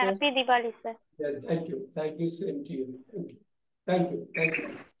Deepavali sir. Happy Diwali, sir. Yeah, thank you. Thank you. Same to you. Thank you. Thank you.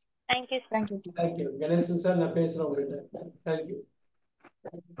 Thank you. Thank you. Thank you. Ganesan sir, நான் பேசுறேன் உங்ககிட்ட. Thank you.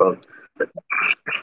 Okay.